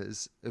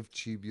meters of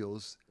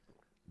tubules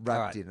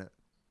wrapped right. in it?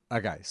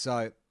 okay.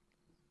 So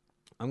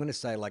I'm going to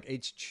say like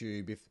each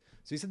tube.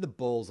 So you said the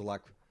balls are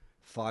like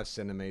 5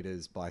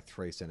 centimeters by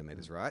 3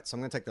 centimeters, right? So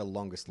I'm going to take the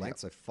longest length,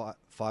 so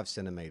 5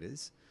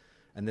 centimeters,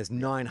 and there's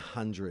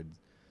 900.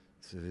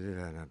 So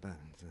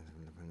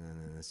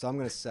I'm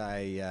going to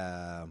say.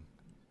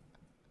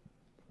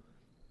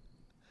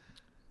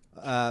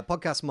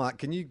 Podcast Mike,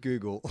 can you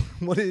Google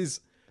what is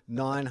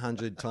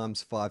 900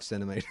 times 5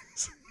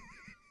 centimeters?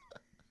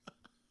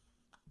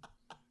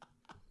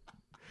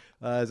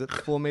 Is it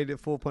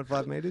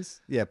 4.5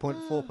 meters? Yeah,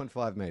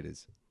 4.5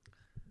 meters.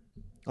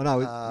 Oh no,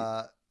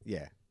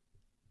 yeah,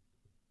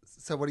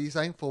 So what are you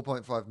saying?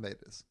 4.5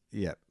 meters.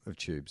 yeah, of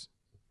tubes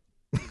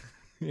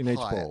in each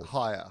ball.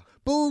 Higher.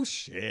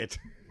 Bullshit.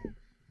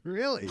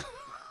 Really?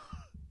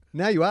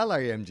 Now you are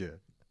Larry Emger.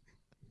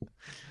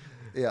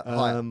 Yeah,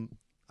 higher.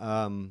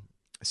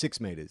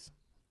 6 meters,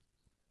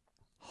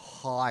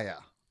 Higher.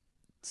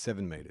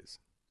 7 meters,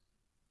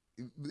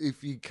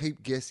 If you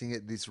keep guessing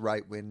at this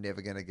rate, we're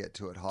never going to get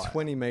to it higher.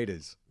 20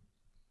 meters,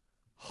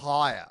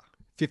 Higher.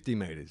 50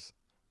 meters.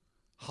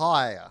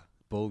 Higher.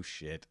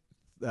 Bullshit.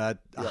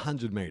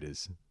 100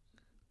 meters.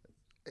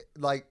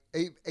 Like,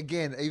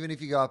 again, even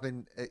if you go up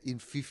in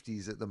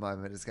 50s at the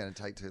moment, it's going to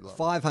take too long.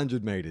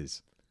 500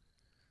 meters.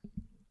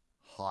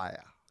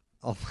 Higher.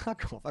 Oh,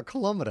 fuck off. A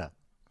kilometer.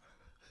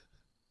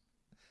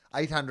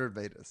 800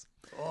 meters.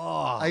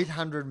 Oh.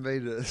 800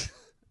 meters.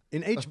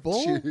 In each of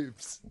ball?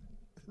 Tubes.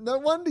 No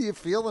wonder you're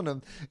feeling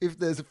them if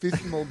there's a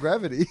fifth more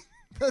gravity.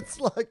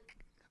 That's like,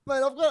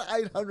 mate, I've got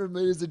 800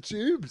 meters of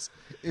tubes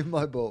in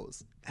my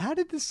balls. How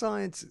did the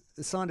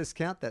scientist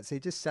count that? So he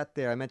just sat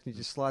there. I imagine he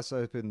just slice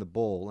open the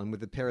ball, and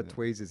with a pair of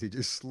tweezers, he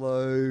just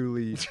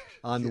slowly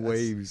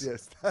unweaves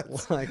Yes,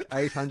 that's like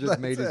 800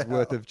 meters how.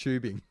 worth of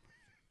tubing.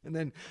 And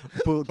then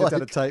gets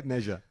out a tape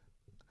measure.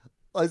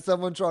 like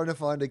someone trying to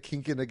find a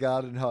kink in a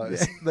garden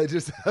hose. They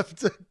just have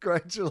to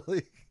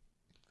gradually.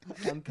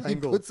 He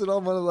Untangle. puts it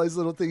on one of those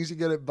little things you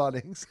get at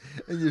Bunnings,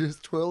 and you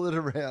just twirl it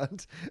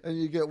around, and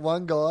you get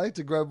one guy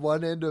to grab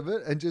one end of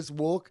it and just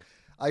walk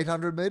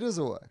 800 meters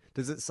away.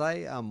 Does it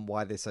say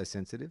why they're so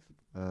sensitive?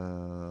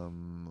 All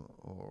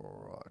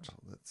right,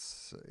 let's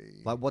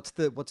see. Like, what's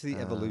the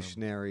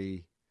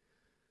evolutionary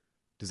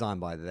design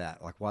by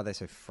that? Like, why are they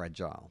so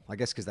fragile? I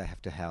guess because they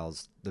have to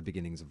house the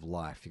beginnings of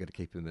life. You got to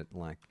keep them at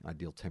like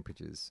ideal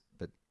temperatures.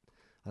 But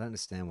I don't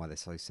understand why they're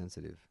so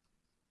sensitive.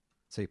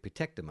 So you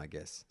protect them, I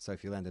guess. So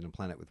if you landed on a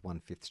planet with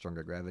 1/5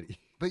 stronger gravity,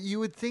 But you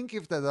would think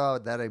if they are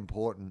that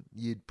important,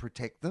 you'd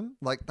protect them.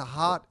 Like the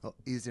heart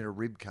is in a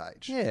rib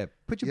cage. yeah,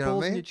 put your You know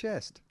what balls I in mean? your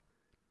chest.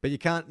 But you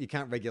can't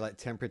regulate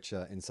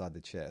temperature inside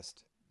the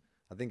chest.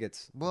 I think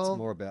it's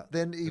more about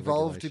then the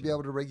evolve to be regulation.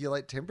 able to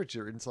regulate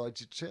temperature inside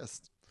your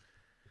chest.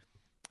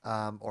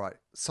 All right.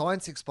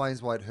 Science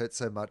explains why it hurts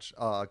so much.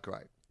 Oh,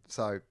 great.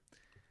 So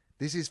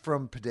this is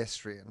from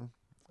Pedestrian.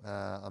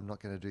 I'm not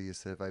going to do your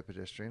survey,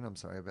 Pedestrian. I'm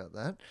sorry about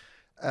that.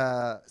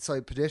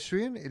 So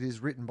Pedestrian, it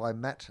is written by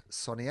Matt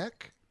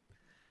Soniak.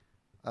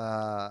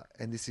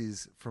 And this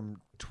is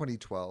from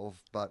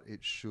 2012, but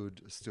it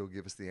should still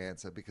give us the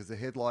answer because the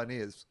headline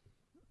is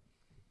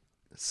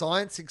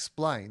Science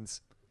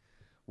explains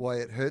why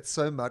it hurts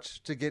so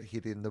much to get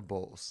hit in the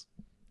balls.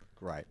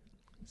 Great.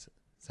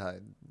 So,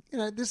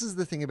 this is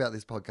the thing about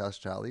this podcast,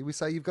 Charlie. We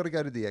say you've got to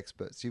go to the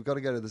experts. You've got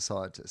to go to the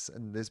scientists.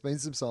 And there's been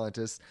some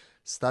scientists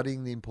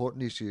studying the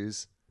important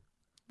issues.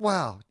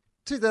 Wow,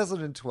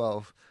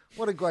 2012.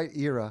 What a great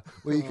era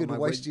where you Oh, could my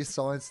waste word. your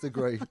science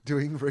degree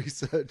doing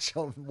research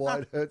on why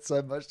it hurts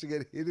so much to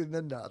get hit in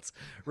the nuts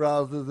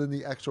rather than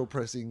the actual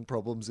pressing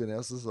problems in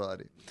our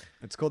society.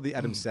 It's called the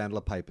Adam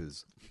Sandler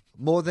Papers.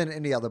 More than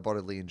any other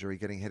bodily injury,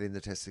 getting hit in the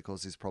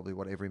testicles is probably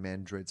what every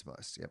man dreads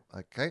most. Yep.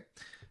 Okay.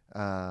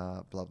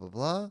 Blah, blah,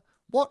 blah.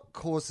 What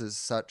causes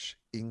such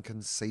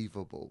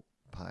inconceivable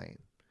pain?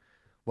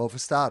 Well, for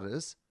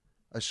starters,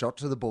 a shot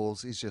to the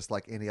balls is just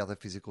like any other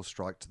physical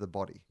strike to the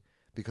body.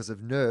 Because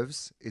of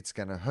nerves, it's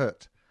going to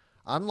hurt.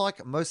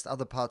 Unlike most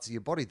other parts of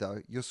your body,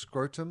 though, your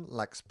scrotum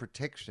lacks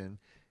protection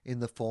in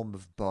the form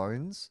of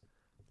bones,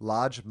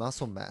 large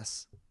muscle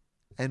mass,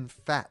 and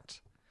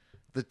fat.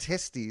 The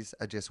testes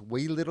are just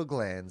wee little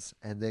glands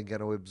and they're going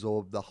to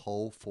absorb the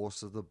whole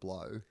force of the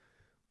blow.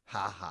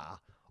 Ha ha.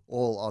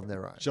 all on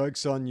their own.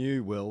 Joke's on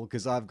you, Will,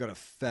 because I've got a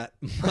fat,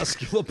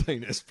 muscular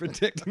penis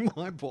protecting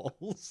my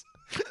balls.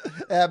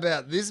 How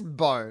about this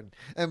bone?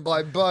 And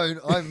by bone,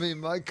 I mean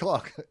my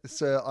cock.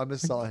 Sir, I'm a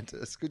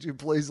scientist. Could you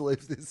please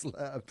leave this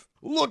lab?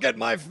 Look at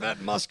my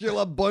fat,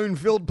 muscular,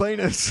 bone-filled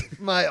penis.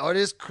 Mate, I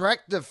just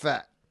cracked the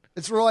fat.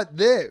 It's right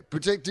there,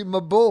 protecting my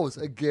balls.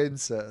 Again,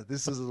 sir,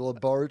 this is a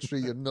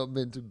laboratory. You're not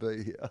meant to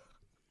be here.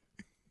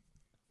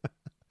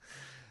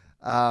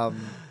 All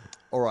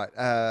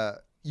right.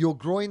 Your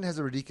groin has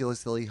a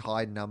ridiculously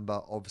high number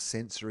of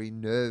sensory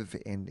nerve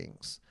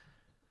endings.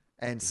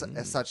 And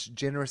as such,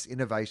 generous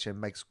innovation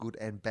makes good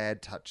and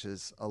bad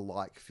touches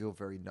alike feel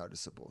very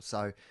noticeable.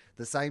 So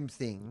the same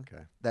thing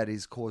that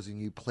is causing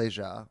you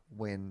pleasure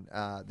when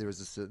there is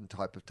a certain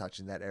type of touch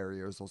in that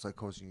area is also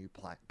causing you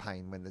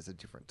pain when there's a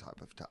different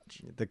type of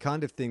touch. The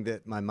kind of thing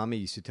that my mummy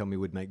used to tell me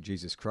would make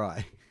Jesus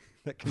cry,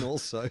 that can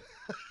also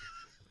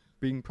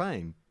bring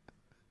pain.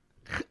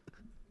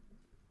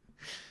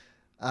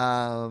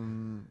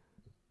 And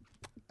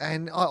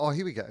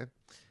here we go.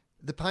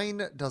 The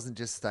pain doesn't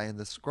just stay in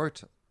the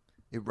scrotum.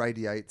 It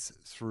radiates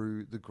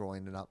through the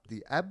groin and up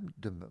the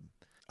abdomen.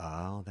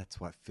 Oh, that's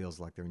why it feels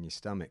like they're in your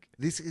stomach.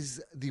 This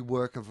is the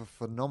work of a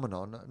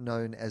phenomenon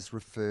known as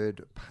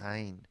referred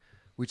pain,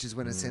 which is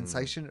when a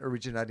sensation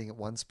originating at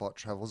one spot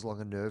travels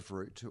along a nerve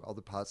route to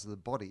other parts of the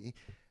body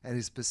and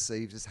is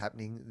perceived as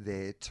happening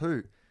there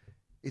too.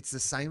 It's the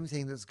same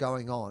thing that's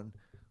going on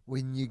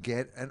when you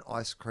get an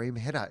ice cream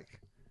headache.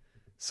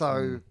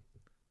 So,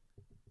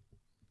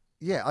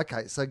 yeah,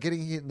 okay. So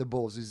getting hit in the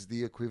balls is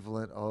the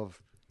equivalent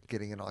of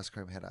getting an ice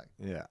cream headache.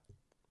 Yeah.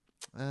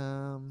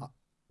 Yeah.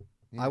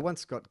 I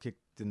once got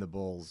kicked in the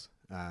balls.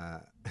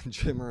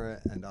 Gemma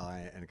and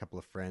I and a couple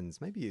of friends,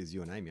 maybe it was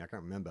you and Amy, I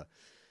can't remember,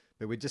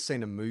 but we'd just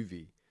seen a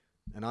movie.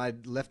 And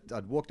I'd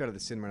walked out of the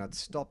cinema and I'd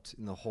stopped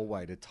in the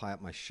hallway to tie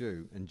up my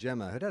shoe. And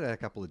Gemma, who'd had a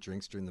couple of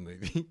drinks during the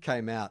movie,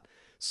 came out,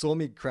 saw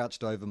me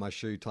crouched over my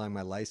shoe tying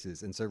my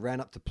laces, and so ran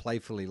up to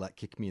playfully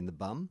kick me in the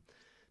bum.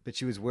 But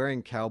she was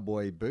wearing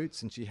cowboy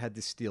boots and she had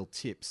this steel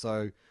tip.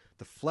 So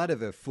the flat of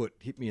her foot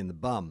hit me in the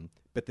bum,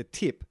 but the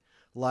tip,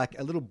 like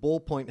a little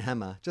ballpoint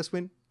hammer, just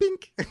went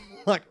bink,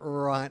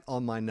 right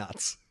on my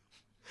nuts.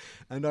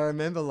 And I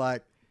remember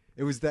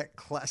it was that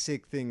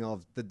classic thing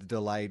of the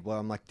delayed where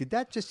I'm like, did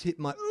that just hit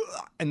my...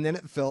 And then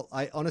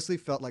I honestly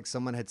felt like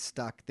someone had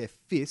stuck their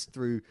fist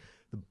through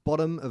the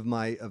bottom of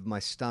my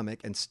stomach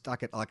and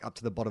stuck it up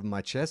to the bottom of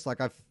my chest.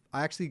 I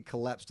actually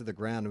collapsed to the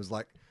ground. It was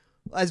like,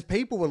 as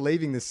people were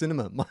leaving the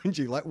cinema, mind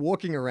you,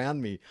 walking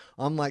around me,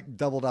 I'm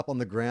doubled up on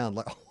the ground,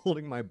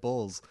 holding my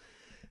balls.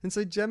 And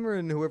so Gemma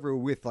and whoever we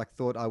were with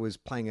thought I was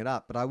playing it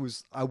up, but I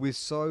was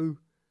so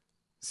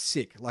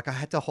sick. I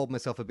had to hold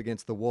myself up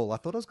against the wall. I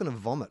thought I was going to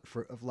vomit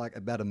for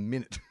about a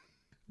minute.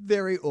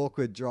 Very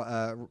awkward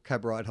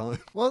cab ride home.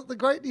 Well, the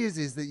great news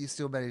is that you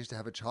still managed to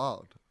have a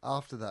child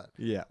after that.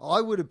 Yeah.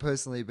 I would have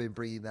personally been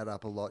bringing that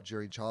up a lot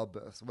during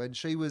childbirth. When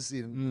she was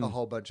in a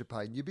whole bunch of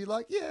pain, you'd be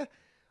like, yeah,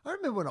 I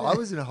remember when I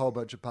was in a whole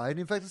bunch of pain.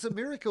 In fact, it's a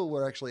miracle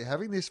we're actually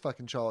having this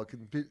fucking child,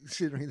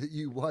 considering that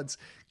you once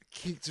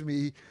kicked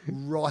me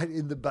right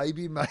in the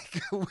baby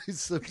maker with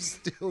some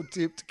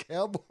steel-tipped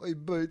cowboy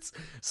boots,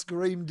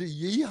 screamed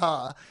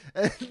yeehaw,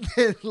 and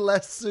then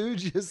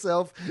lassoed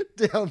yourself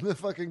down the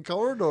fucking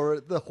corridor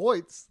at the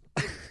Hoyts.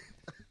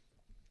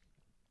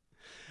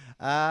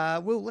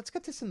 Well, let's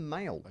get to some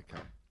mail.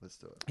 Okay, let's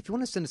do it. If you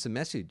want to send us a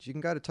message, you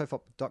can go to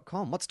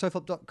tofop.com. What's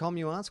tofop.com,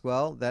 you ask?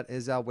 Well, that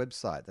is our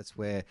website. That's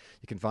where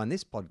you can find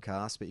this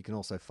podcast, but you can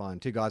also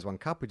find Two Guys, One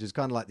Cup, which is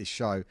kind of like this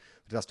show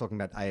with us talking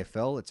about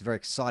AFL. It's a very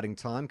exciting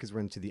time because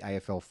we're into the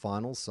AFL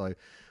finals. So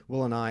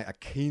Will and I are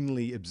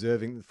keenly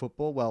observing the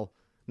football. Well,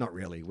 not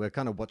really. We're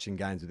kind of watching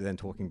games, but then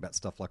talking about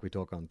stuff like we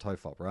talk on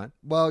Tofop, right?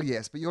 Well,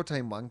 yes, but your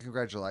team won.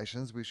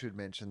 Congratulations. We should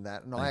mention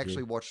that. And Thank I actually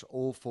you. watched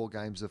all 4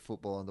 games of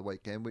football on the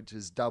weekend, which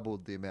has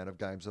doubled the amount of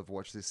games I've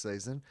watched this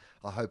season.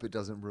 I hope it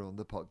doesn't ruin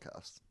the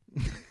podcast.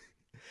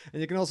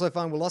 And you can also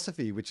find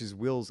Willosophy, which is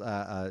Will's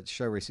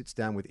show where he sits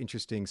down with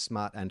interesting,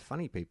 smart, and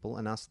funny people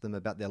and asks them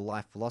about their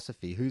life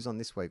philosophy. Who's on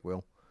this week,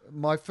 Will?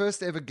 My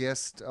first ever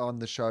guest on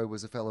the show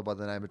was a fellow by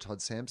the name of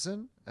Todd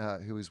Sampson,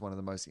 who is one of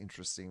the most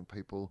interesting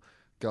people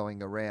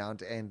going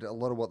around. And a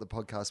lot of what the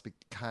podcast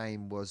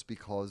became was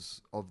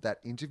because of that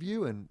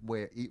interview and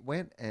where it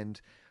went.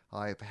 And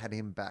I've had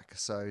him back.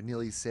 So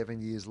nearly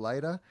 7 years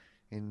later,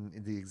 in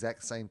the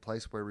exact same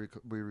place where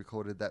we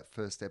recorded that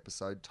first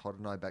episode, Todd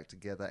and I back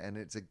together. And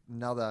it's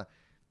another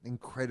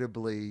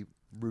incredibly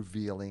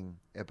revealing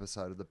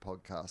episode of the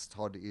podcast.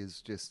 Todd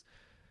is just,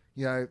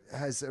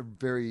 has a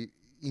very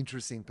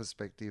interesting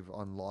perspective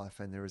on life,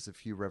 and there is a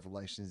few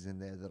revelations in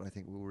there that I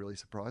think will really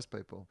surprise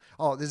people.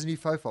 Oh, there's a new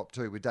Fofop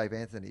too with Dave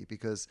Anthony,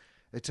 because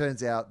it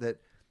turns out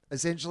that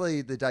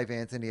essentially the Dave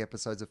Anthony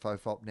episodes of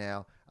Fofop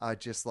now are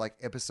just like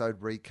episode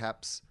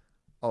recaps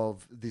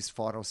of this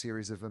final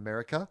series of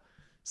America.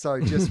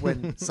 So just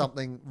when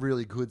something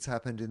really good's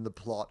happened in the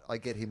plot, I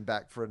get him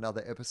back for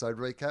another episode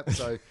recap.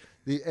 So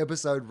the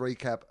episode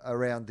recap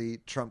around the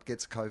Trump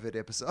gets COVID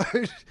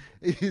episode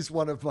is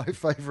one of my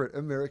favorite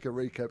America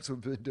recaps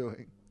we've been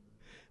doing.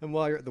 And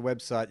while you're at the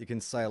website, you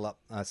can sign up.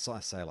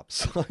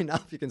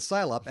 You can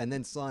sail up and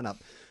then sign up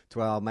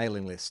to our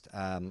mailing list.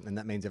 And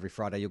that means every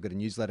Friday you'll get a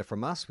newsletter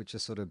from us, which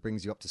just sort of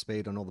brings you up to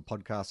speed on all the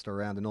podcasts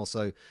around and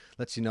also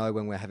lets you know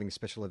when we're having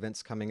special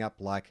events coming up,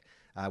 like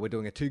we're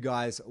doing a 2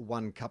 Guys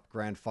 1 Cup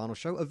Grand Final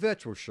show, a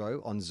virtual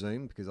show on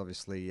Zoom, because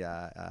obviously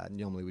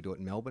normally we do it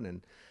in Melbourne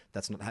and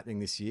that's not happening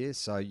this year.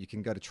 So you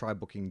can go to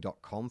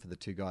trybooking.com for the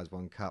 2 Guys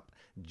 1 Cup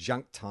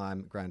Junk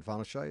Time Grand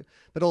Final show.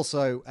 But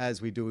also,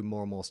 as we do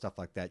more and more stuff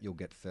like that, you'll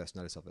get first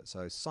notice of it.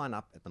 So sign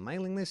up at the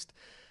mailing list.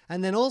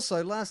 And then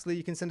also, lastly,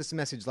 you can send us a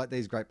message like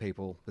these great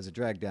people. There's a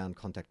drag down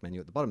contact menu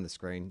at the bottom of the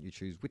screen. You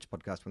choose which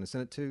podcast you want to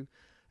send it to.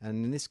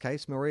 And in this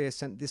case, Maria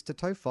sent this to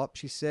Tofop.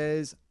 She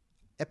says,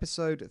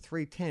 episode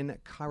 310,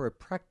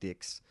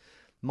 chiropractics.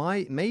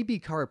 Maybe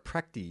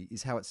chiropractic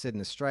is how it's said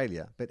in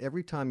Australia, but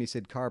every time you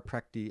said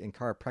chiropractic and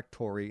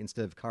chiropractory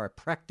instead of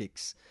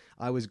chiropractics,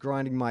 I was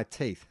grinding my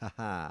teeth.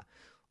 Haha.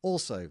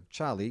 Also,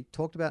 Charlie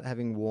talked about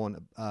having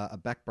worn a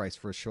back brace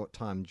for a short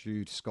time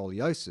due to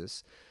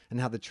scoliosis and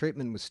how the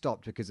treatment was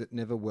stopped because it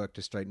never worked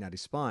to straighten out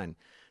his spine.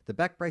 The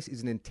back brace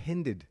isn't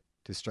intended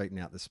to straighten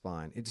out the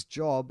spine. Its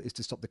job is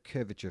to stop the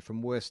curvature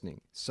from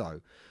worsening.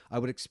 So, I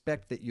would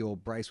expect that your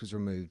brace was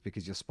removed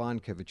because your spine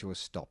curvature was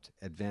stopped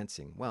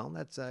advancing. Well,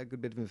 that's a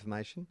good bit of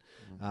information.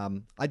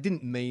 I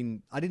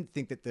didn't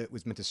think that it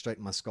was meant to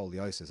straighten my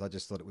scoliosis. I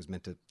just thought it was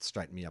meant to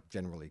straighten me up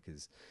generally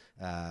because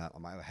I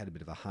had a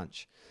bit of a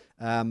hunch.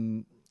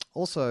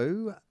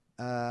 Also,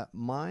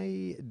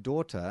 my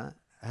daughter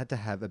had to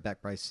have a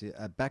back brace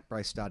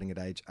starting at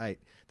age 8.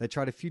 They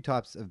tried a few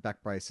types of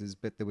back braces,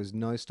 but there was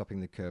no stopping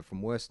the curve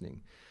from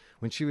worsening.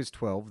 When she was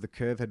 12, the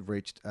curve had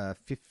reached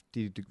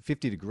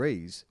 50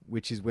 degrees,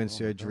 which is when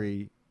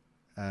surgery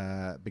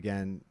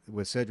began,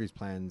 when surgery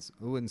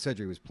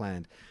was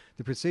planned.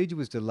 The procedure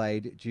was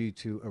delayed due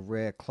to a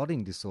rare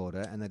clotting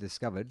disorder, and they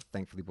discovered,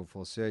 thankfully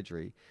before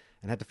surgery,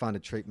 and had to find a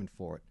treatment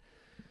for it.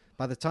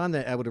 By the time they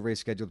were able to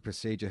reschedule the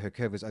procedure, her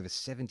curve was over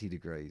 70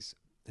 degrees.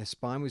 Her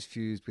spine was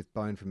fused with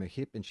bone from her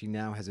hip, and she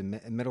now has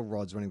metal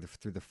rods running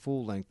through the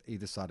full length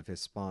either side of her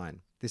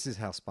spine. This is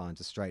how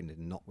spines are straightened,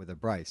 and not with a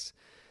brace.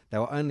 They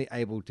were only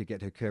able to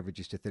get her curve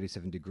reduced to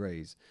 37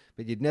 degrees,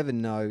 but you'd never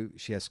know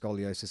she has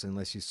scoliosis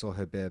unless you saw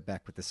her bare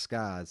back with the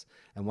scars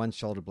and one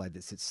shoulder blade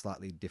that sits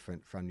slightly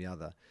different from the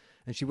other.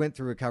 And she went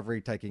through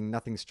recovery taking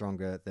nothing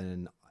stronger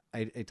than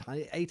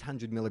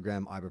 800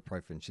 milligram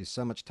ibuprofen. She's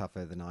so much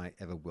tougher than I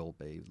ever will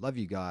be. Love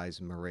you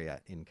guys, Maria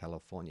in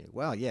California.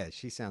 Wow, yeah,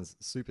 she sounds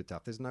super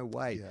tough. There's no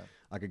way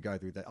I could go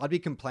through that. I'd be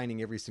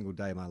complaining every single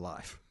day of my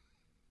life.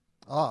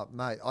 Oh,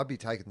 mate, I'd be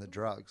taking the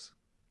drugs.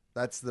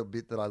 That's the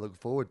bit that I look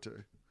forward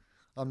to.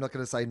 I'm not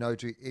going to say no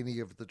to any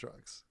of the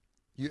drugs.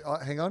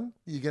 Hang on.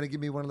 You're going to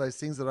give me one of those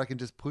things that I can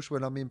just push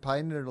when I'm in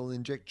pain and it'll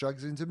inject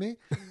drugs into me?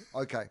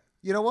 Okay.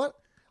 You know what?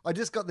 I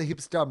just got the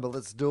hips done, but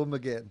let's do them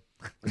again.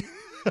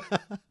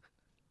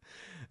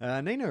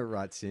 Nino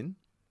writes in,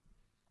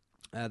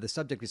 the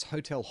subject is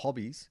hotel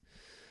hobbies.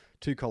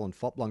 To Colin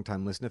Fopp,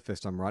 long-time listener,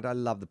 first-time writer. I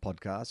love the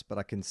podcast, but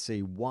I can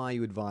see why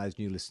you advise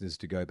new listeners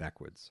to go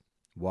backwards.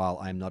 While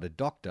I am not a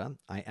doctor,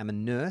 I am a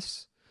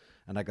nurse,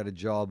 and I got a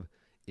job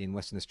in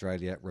Western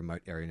Australia,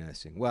 remote area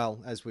nursing.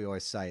 Well, as we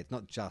always say, it's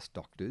not just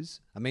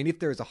doctors. I mean, if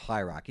there is a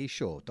hierarchy,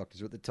 sure,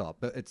 doctors are at the top,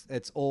 but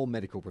it's all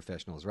medical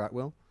professionals, right,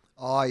 Will?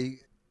 I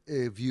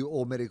view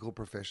all medical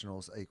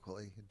professionals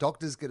equally.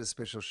 Doctors get a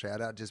special shout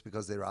out just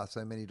because there are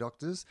so many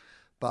doctors,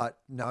 but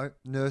no,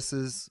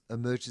 nurses,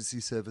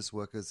 emergency service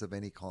workers of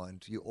any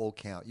kind, you all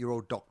count. You're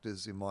all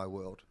doctors in my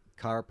world.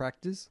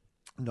 Chiropractors?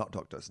 Not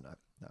doctors, no.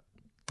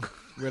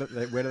 Where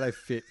do they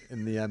fit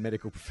in the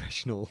medical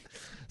professional?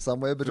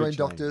 Somewhere between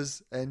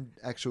doctors and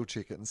actual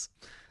chickens.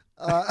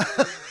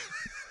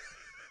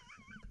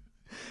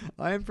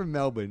 I am from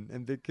Melbourne,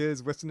 and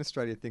because Western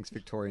Australia thinks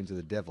Victorians are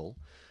the devil,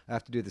 I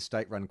have to do the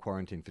state-run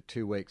quarantine for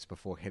 2 weeks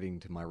before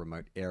heading to my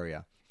remote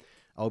area.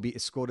 I'll be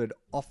escorted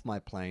off my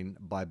plane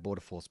by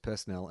Border Force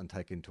personnel and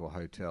taken to a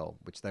hotel,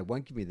 which they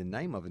won't give me the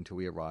name of until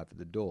we arrive at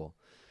the door.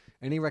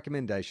 Any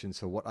recommendations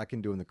for what I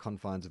can do in the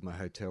confines of my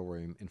hotel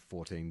room in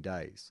 14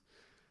 days?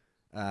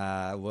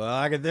 Well,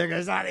 I can think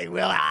of something,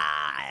 Will.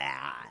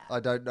 I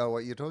don't know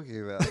what you're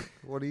talking about.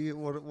 What are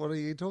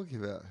you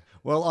talking about?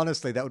 Well,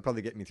 honestly, that would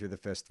probably get me through the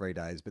first 3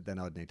 days, but then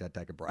I would need to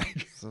take a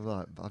break.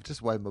 So I've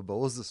just weighed my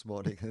balls this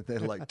morning, and they're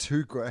like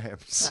 2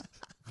 grams.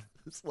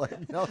 It's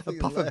like nothing.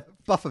 A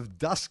puff of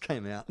dust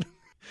came out.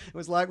 It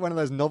was like one of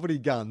those novelty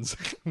guns.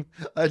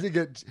 I had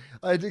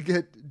to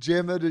get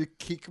Gemma to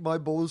kick my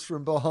balls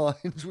from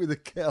behind with a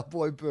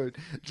cowboy boot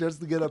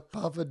just to get a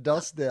puff of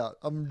dust out.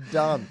 I'm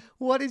done.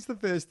 What is the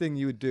first thing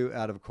you would do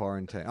out of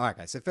quarantine? Oh,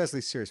 okay, so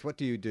firstly, serious. What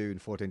do you do in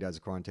 14 days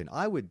of quarantine?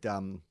 I would,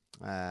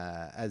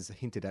 as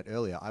hinted at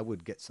earlier, I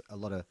would get a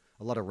lot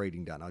of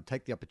reading done. I'd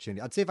take the opportunity.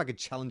 I'd see if I could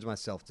challenge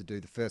myself to do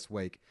the first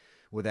week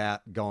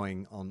without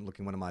going on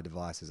looking at one of my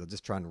devices. I'll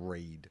just try and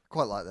read.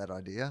 Quite like that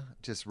idea,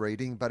 just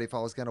reading. But if I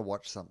was going to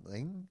watch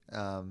something,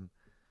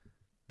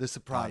 The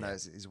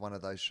Sopranos is one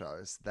of those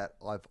shows that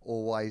I've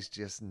always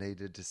just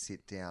needed to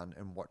sit down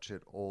and watch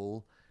it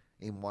all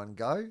in one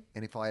go.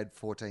 And if I had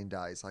 14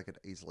 days, I could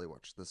easily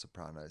watch The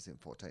Sopranos in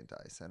 14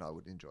 days, and I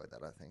would enjoy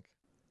that, I think.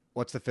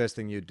 What's the first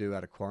thing you'd do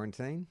out of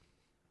quarantine?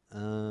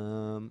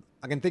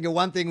 I can think of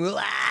one thing.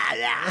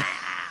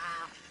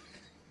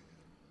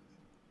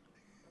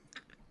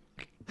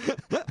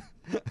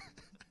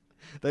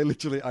 They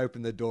literally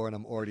open the door and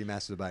I'm already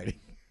masturbating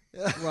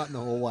right in the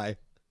hallway.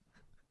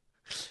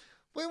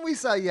 When we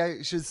say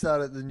you should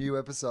start at the new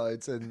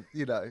episodes and,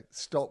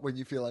 stop when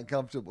you feel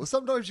uncomfortable,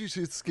 sometimes you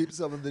should skip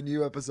some of the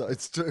new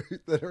episodes too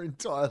that are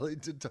entirely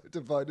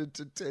devoted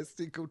to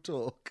testicle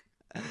talk.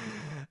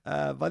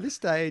 By this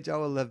stage, I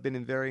will have been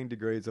in varying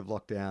degrees of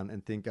lockdown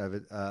and think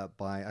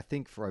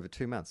for over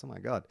 2 months. Oh my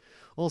God.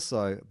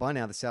 Also, by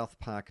now, the South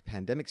Park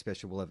Pandemic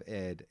Special will have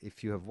aired.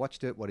 If you have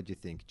watched it, what did you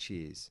think?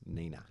 Cheers,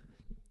 Nina.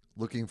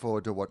 Looking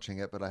forward to watching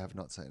it, but I have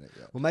not seen it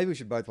yet. Well, maybe we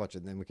should both watch it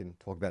and then we can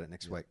talk about it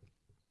next week.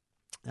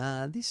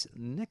 This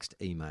next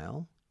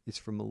email is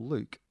from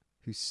Luke,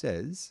 who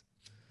says,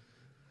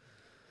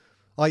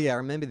 oh yeah, I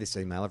remember this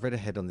email. I've read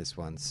ahead on this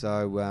one.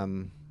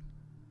 So,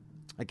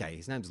 okay,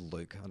 his name's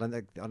Luke. I don't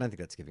think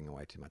that's giving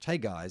away too much. Hey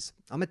guys,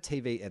 I'm a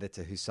TV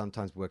editor who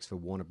sometimes works for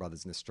Warner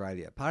Brothers in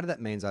Australia. Part of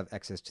that means I have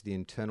access to the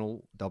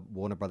internal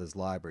Warner Brothers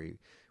library,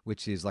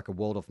 which is like a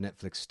Waldorf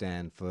Netflix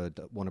stand for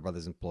Warner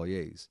Brothers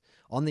employees.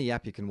 On the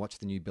app, you can watch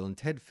the new Bill and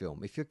Ted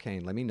film. If you're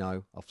keen, let me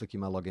know. I'll flick you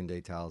my login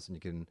details and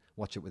you can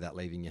watch it without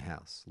leaving your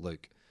house.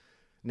 Luke.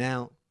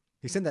 Now,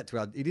 he sent that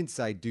to he didn't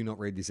say, do not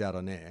read this out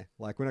on air.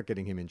 Like, we're not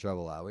getting him in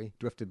trouble, are we? Do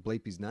we have to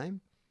bleep his name?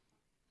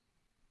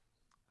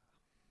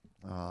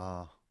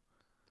 Well,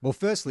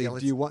 firstly,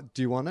 do you want it?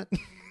 Do you want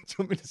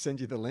me to send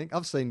you the link?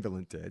 I've seen Bill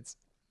and Ted's.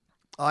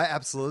 I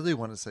absolutely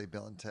want to see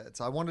Bill and Ted's.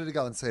 I wanted to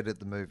go and see it at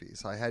the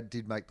movies. I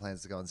did make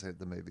plans to go and see it at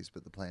the movies,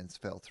 but the plans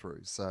fell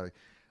through. So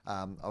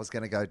I was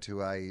going to go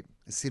to a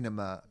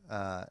cinema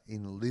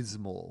in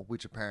Lismore,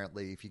 which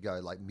apparently if you go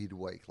like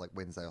midweek, like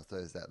Wednesday or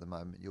Thursday at the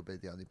moment, you'll be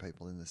the only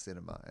people in the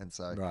cinema. And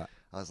so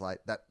I was like,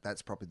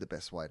 that's probably the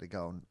best way to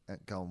go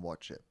and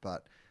watch it.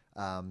 But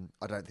I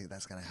don't think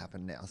that's going to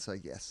happen now. So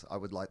yes, I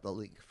would like the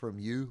link from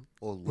you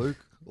or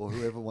Luke or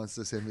whoever wants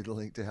to send me the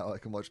link to how I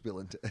can watch Bill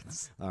and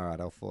Ted's. All right,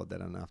 I'll forward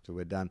that on after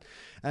we're done.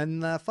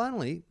 And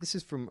finally, this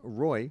is from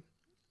Roy.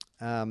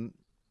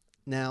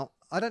 Now,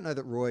 I don't know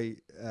that Roy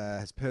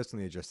has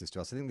personally addressed this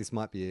to us. I think this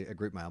might be a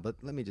group mail, but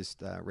let me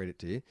just read it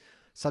to you.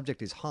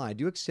 Subject is, hi,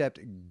 do you accept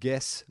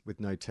guess with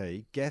no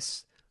T,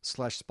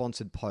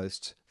 guess/sponsored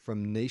posts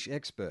from niche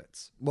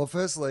experts? Well,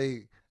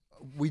 firstly,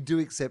 we do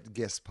accept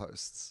guest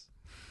posts,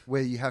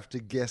 where you have to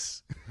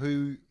guess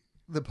who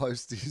the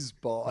post is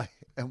by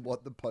and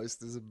what the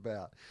post is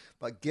about.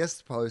 But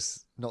guest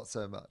posts, not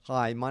so much.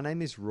 Hi, my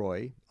name is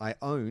Roy. I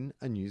own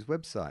a news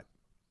website.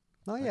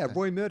 Oh, yeah, okay.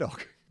 Roy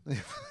Murdoch.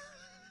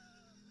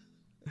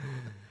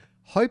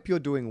 Hope you're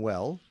doing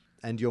well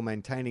and you're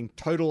maintaining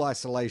total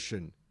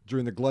isolation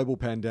during the global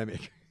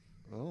pandemic.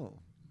 Oh,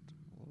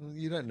 well,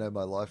 you don't know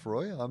my life,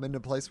 Roy. I'm in a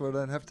place where I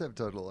don't have to have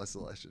total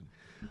isolation.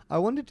 I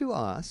wanted to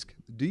ask,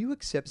 do you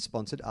accept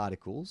sponsored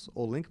articles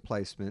or link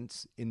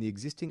placements in the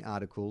existing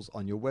articles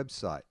on your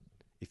website?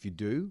 If you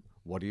do,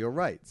 what are your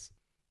rates?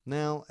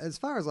 Now, as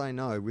far as I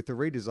know, with the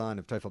redesign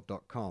of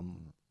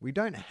tofop.com, we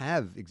don't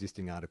have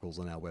existing articles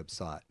on our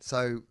website.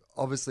 So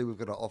obviously we've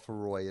got to offer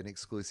Roy an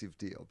exclusive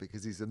deal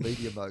because he's a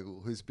media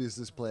mogul whose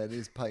business plan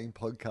is paying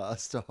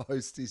podcasts to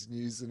host his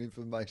news and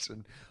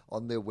information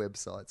on their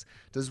websites.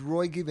 Does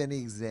Roy give any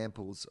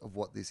examples of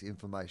what this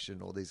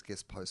information or these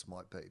guest posts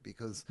might be?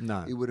 Because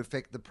it would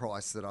affect the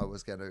price that I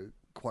was going to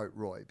quote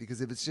Roy. Because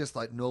if it's just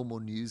like normal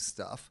news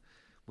stuff,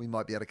 we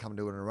might be able to come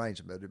to an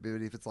arrangement.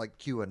 But if it's like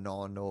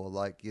QAnon or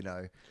like,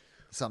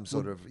 some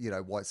sort of,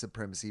 white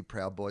supremacy,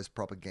 Proud Boys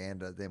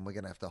propaganda, then we're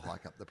going to have to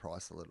hike up the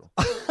price a little.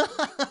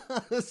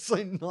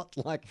 So not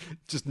like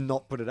just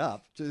not put it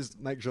up, just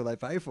make sure they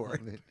pay for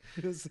it.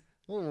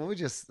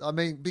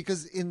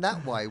 Because in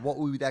that way, what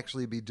we would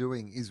actually be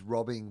doing is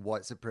robbing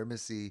white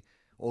supremacy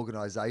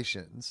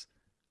organizations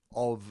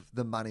of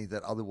the money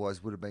that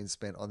otherwise would have been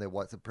spent on their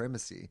white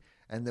supremacy.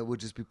 And then we'll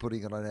just be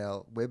putting it on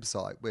our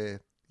website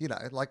where, we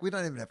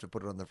don't even have to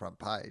put it on the front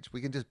page.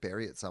 We can just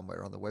bury it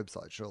somewhere on the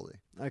website, surely.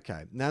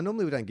 Okay. Now,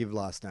 normally we don't give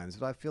last names,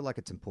 but I feel like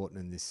it's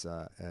important in this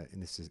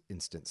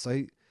instance.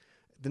 So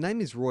the name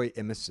is Roy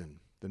Emerson,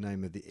 the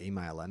name of the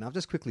emailer. And I've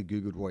just quickly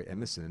Googled Roy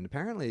Emerson, and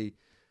apparently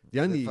the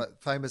only...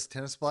 famous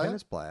tennis player?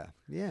 Tennis player,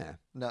 yeah.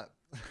 No.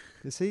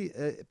 Is he...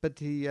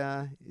 but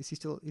is he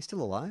still... He's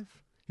still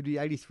alive? He'd be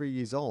 83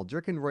 years old. Do you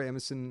reckon Roy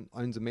Emerson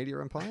owns a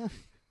media empire?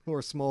 Or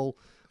a small...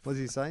 What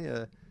does he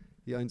say?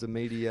 He owns a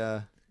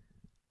media...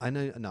 I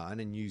own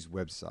a news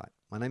website.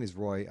 My name is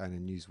Roy. I own a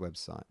news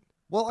website.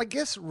 Well, I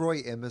guess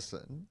Roy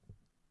Emerson,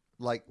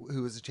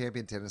 who was a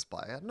champion tennis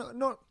player,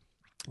 not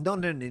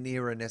in an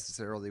era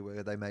necessarily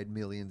where they made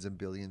millions and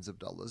billions of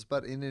dollars,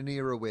 but in an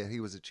era where he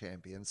was a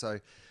champion.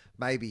 So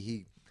maybe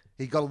he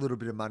got a little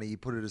bit of money. He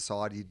put it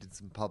aside. He did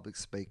some public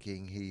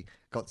speaking. He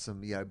got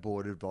some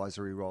board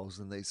advisory roles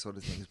and these sort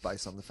of things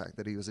based on the fact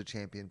that he was a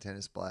champion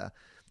tennis player.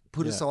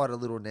 Put aside a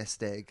little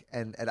nest egg,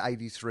 and at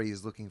 83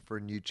 is looking for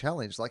a new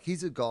challenge. Like,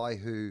 he's a guy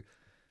who,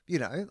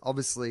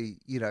 obviously,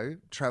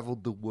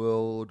 traveled the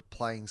world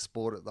playing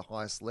sport at the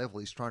highest level.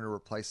 He's trying to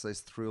replace those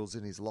thrills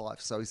in his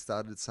life. So he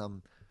started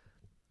some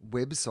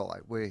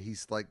website where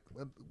he's like,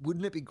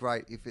 wouldn't it be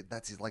great if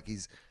that's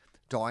his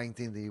dying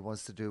thing that he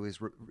wants to do is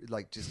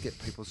just get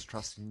people's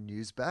trust in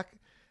news back?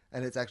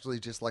 And it's actually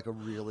just like a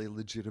really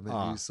legitimate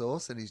news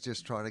source, and he's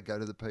just trying to go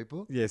to the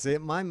people. Yeah, see,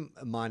 my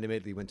mind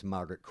immediately went to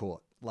Margaret Court.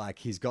 Like,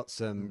 he's got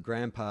some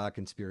grandpa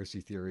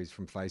conspiracy theories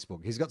from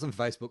Facebook. He's got some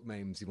Facebook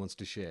memes he wants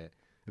to share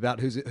about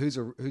who's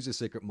a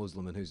secret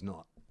Muslim and who's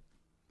not.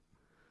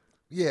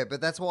 Yeah,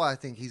 but that's why I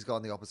think he's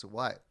gone the opposite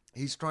way.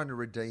 He's trying to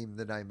redeem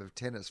the name of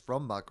tennis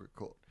from Margaret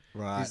Court.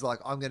 Right. He's like,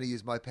 I'm going to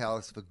use my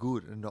powers for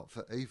good and not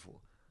for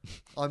evil.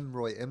 I'm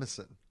Roy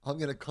Emerson. I'm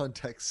going to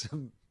contact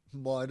some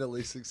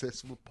minorly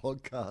successful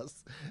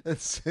podcasts and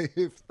see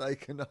if they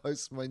can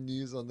host my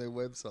news on their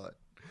website.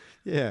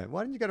 Yeah,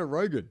 why didn't you go to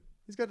Rogan?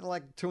 He's got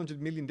like 200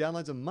 million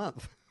downloads a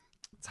month.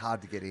 It's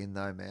hard to get in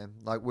though, man.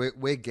 Like, we're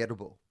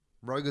gettable.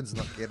 Rogan's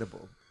not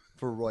gettable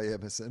for Roy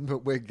Emerson,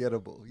 but we're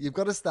gettable. You've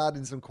got to start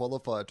in some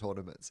qualifier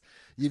tournaments.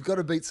 You've got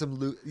to beat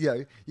some,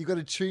 you've got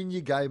to tune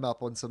your game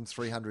up on some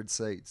 300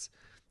 seeds.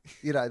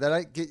 They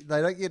don't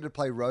get to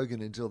play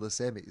Rogan until the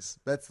semis.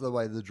 That's the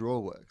way the draw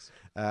works.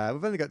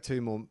 We've only got 2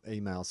 more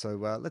emails, so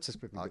let's just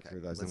quickly get through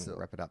those and we'll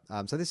wrap it up.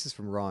 So this is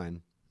from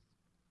Ryan.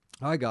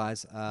 Hi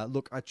guys.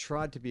 Look, I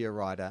tried to be a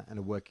writer and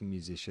a working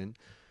musician,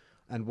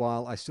 and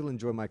while I still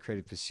enjoy my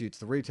creative pursuits,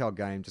 the retail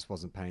game just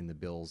wasn't paying the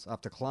bills.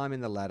 After climbing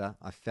the ladder,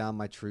 I found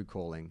my true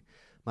calling.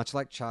 Much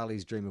like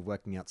Charlie's dream of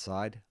working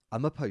outside,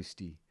 I'm a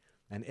postie.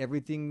 And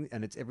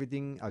it's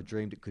everything I've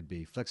dreamed it could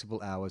be.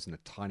 Flexible hours and a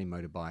tiny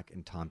motorbike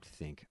and time to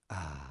think.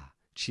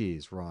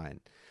 Cheers, Ryan.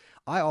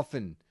 I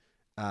often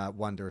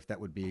wonder if that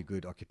would be a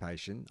good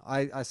occupation.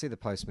 I see the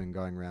postman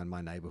going around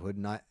my neighborhood,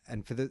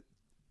 and for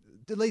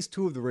at least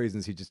 2 of the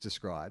reasons he just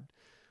described,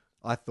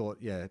 I thought,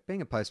 yeah,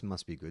 being a postman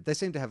must be good. They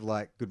seem to have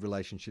like good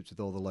relationships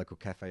with all the local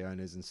cafe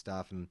owners and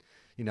stuff, and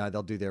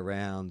they'll do their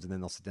rounds and then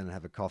they'll sit down and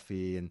have a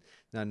coffee, and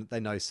they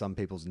know some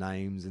people's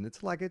names, and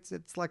it's like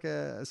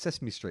a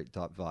Sesame Street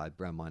type vibe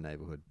around my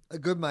neighborhood. A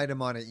good mate of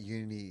mine at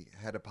uni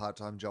had a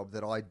part-time job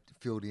that I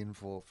filled in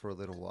for a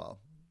little while.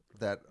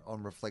 That,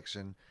 on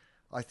reflection,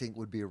 I think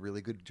would be a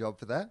really good job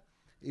for that.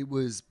 It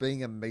was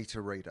being a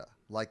meter reader,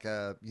 like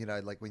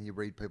when you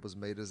read people's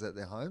meters at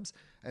their homes.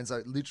 And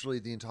so literally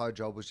the entire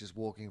job was just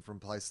walking from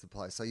place to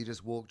place. So you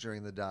just walk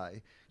during the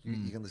day.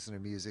 You can listen to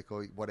music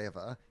or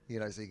whatever,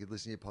 so you could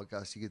listen to your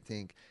podcast, you could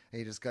think, and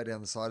you just go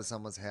down the side of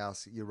someone's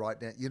house. You write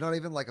down. You're not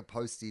even like a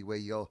postie where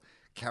you're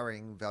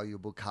carrying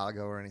valuable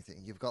cargo or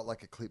anything. You've got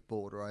like a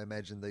clipboard, or I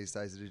imagine these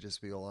days it'd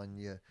just be all on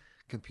your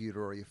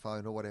computer or your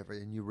phone or whatever,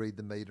 and you read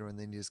the meter and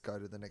then you just go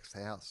to the next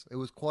house. It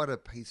was quite a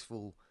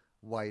peaceful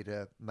way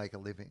to make a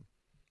living.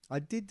 I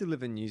did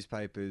deliver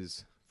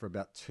newspapers for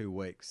about 2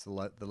 weeks,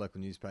 the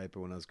local newspaper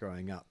when I was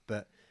growing up.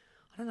 But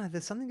I don't know,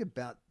 there's something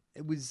about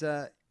it was.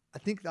 I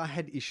think I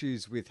had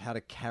issues with how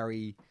to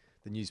carry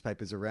the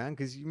newspapers around,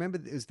 because you remember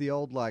it was the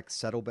old like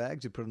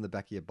saddlebags you put on the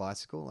back of your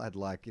bicycle. I had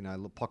like a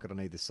little pocket on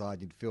either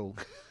side you'd fill.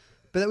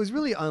 But it was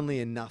really only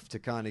enough to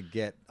kind of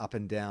get up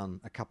and down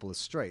a couple of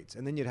streets,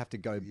 and then you'd have to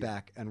go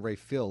back and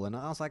refill. And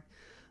I was like,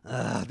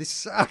 this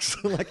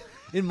sucks. Like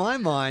in my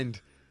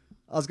mind,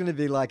 I was going to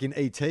be like in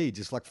E.T.,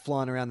 just like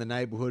flying around the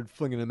neighborhood,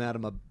 flinging them out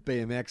of my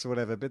BMX or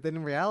whatever. But then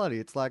in reality,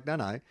 it's like,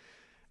 no.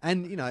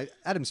 And,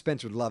 Adam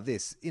Spencer would love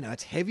this.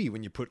 It's heavy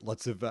when you put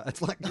lots of,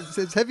 it's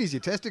as heavy as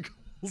your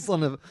testicles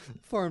on a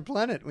foreign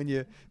planet when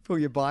you fill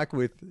your bike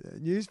with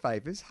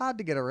newspapers. It's hard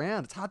to get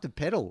around. It's hard to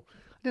pedal.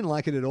 I didn't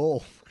like it at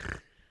all.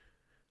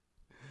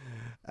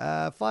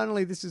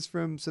 Finally, this is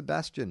from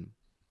Sebastian,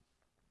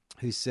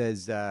 who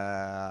says,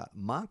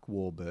 Mark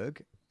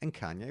Wahlberg and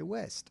Kanye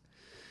West.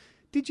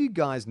 Did you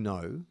guys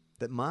know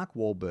that Mark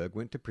Wahlberg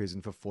went to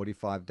prison for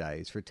 45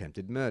 days for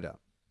attempted murder?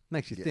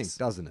 Makes you think,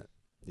 doesn't it?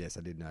 Yes,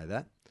 I did know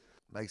that.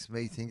 Makes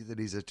me think that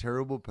he's a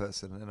terrible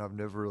person, and I've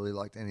never really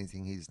liked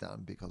anything he's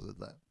done because of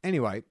that.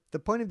 Anyway, the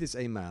point of this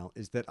email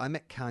is that I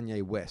met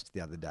Kanye West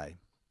the other day.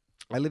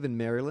 I live in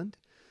Maryland,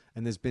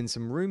 and there's been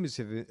some rumors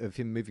of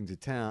him moving to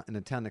town, in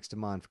a town next to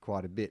mine, for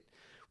quite a bit,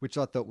 which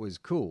I thought was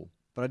cool,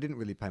 but I didn't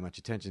really pay much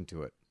attention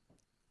to it.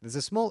 There's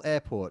a small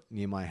airport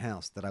near my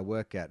house that I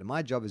work at, and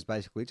my job is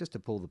basically just to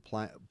pull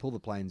the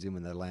planes in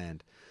when they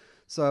land.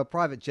 So a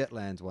private jet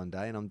lands one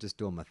day, and I'm just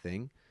doing my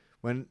thing,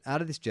 when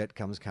out of this jet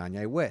comes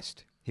Kanye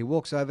West. He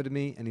walks over to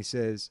me and he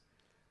says,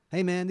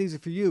 "Hey man, these are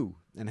for you,"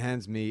 and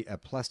hands me a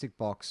plastic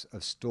box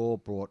of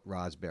store-bought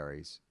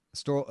raspberries.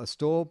 A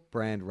store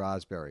brand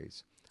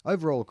raspberries.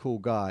 Overall a cool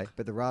guy,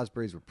 but the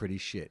raspberries were pretty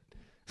shit.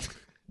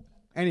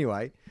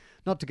 Anyway,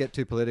 not to get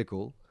too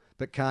political,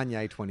 but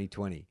Kanye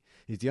 2020.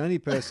 He's the only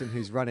person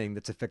who's running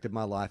that's affected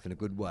my life in a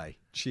good way.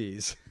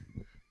 Cheers.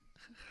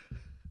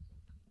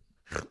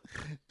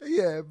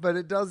 Yeah, but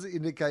it does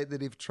indicate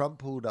that if Trump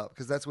pulled up,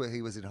 because that's where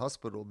he was in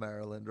hospital,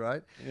 Maryland,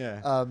 right?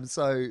 Yeah.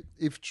 So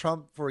if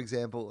Trump, for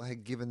example,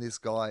 had given this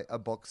guy a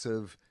box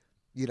of,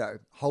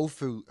 Whole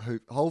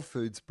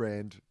Foods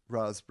brand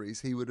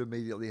raspberries, he would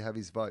immediately have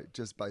his vote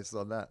just based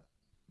on that.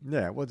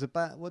 Yeah, what's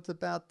about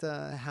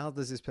how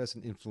does this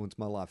person influence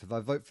my life? If I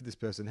vote for this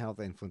person, how will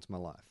they influence my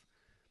life?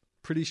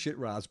 Pretty shit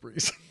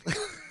raspberries.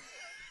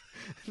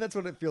 That's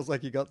what it feels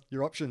like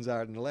your options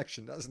are at an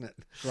election, doesn't it?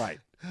 Right.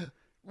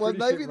 Well, Pretty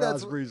maybe shit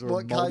that's raspberries or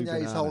what moldy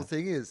Kanye's whole banana.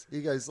 thing is.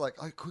 He goes like,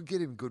 I could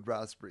get him good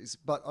raspberries,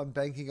 but I'm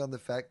banking on the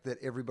fact that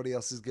everybody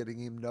else is getting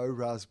him no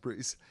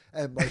raspberries,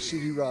 and my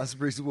shitty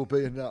raspberries will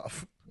be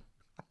enough.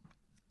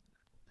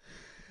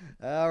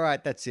 All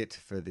right, that's it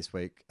for this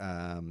week.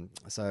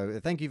 So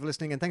thank you for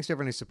listening, and thanks to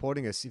everyone who's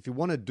supporting us. If you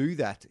want to do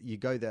that, you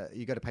go to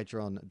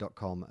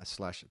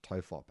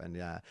patreon.com/tofop.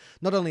 And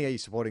not only are you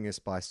supporting us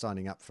by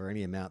signing up for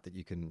any amount that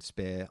you can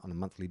spare on a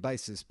monthly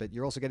basis, but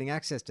you're also getting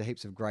access to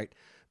heaps of great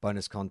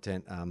bonus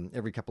content.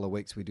 Every couple of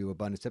weeks, we do a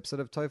bonus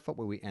episode of Tofop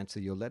where we answer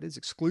your letters,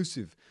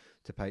 exclusive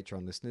to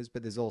Patreon listeners.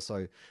 But there's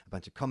also a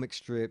bunch of comic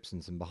strips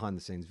and some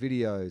behind-the-scenes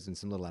videos and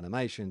some little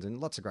animations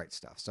and lots of great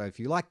stuff. So if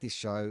you like this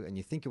show and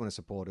you think you want to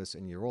support us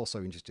and you're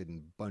also interested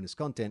in bonus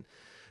content,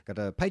 go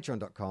to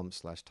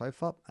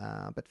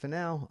patreon.com/tofop. But for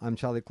now, I'm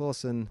Charlie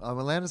Clausen. I'm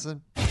Will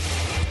Anderson.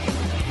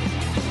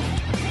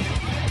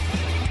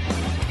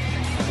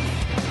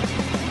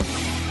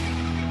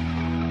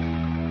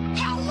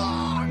 How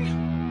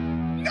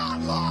long? Not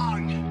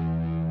long.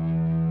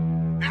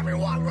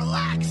 Everyone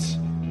relax.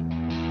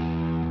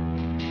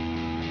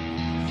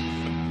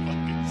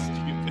 Fucking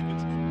stupid.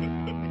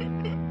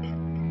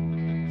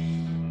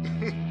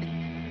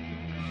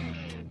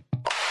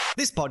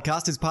 This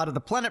podcast is part of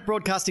the Planet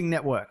Broadcasting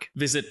Network.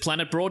 Visit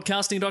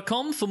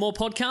planetbroadcasting.com for more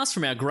podcasts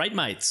from our great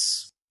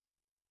mates.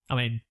 I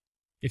mean,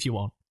 if you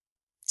want.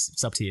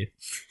 It's up to you.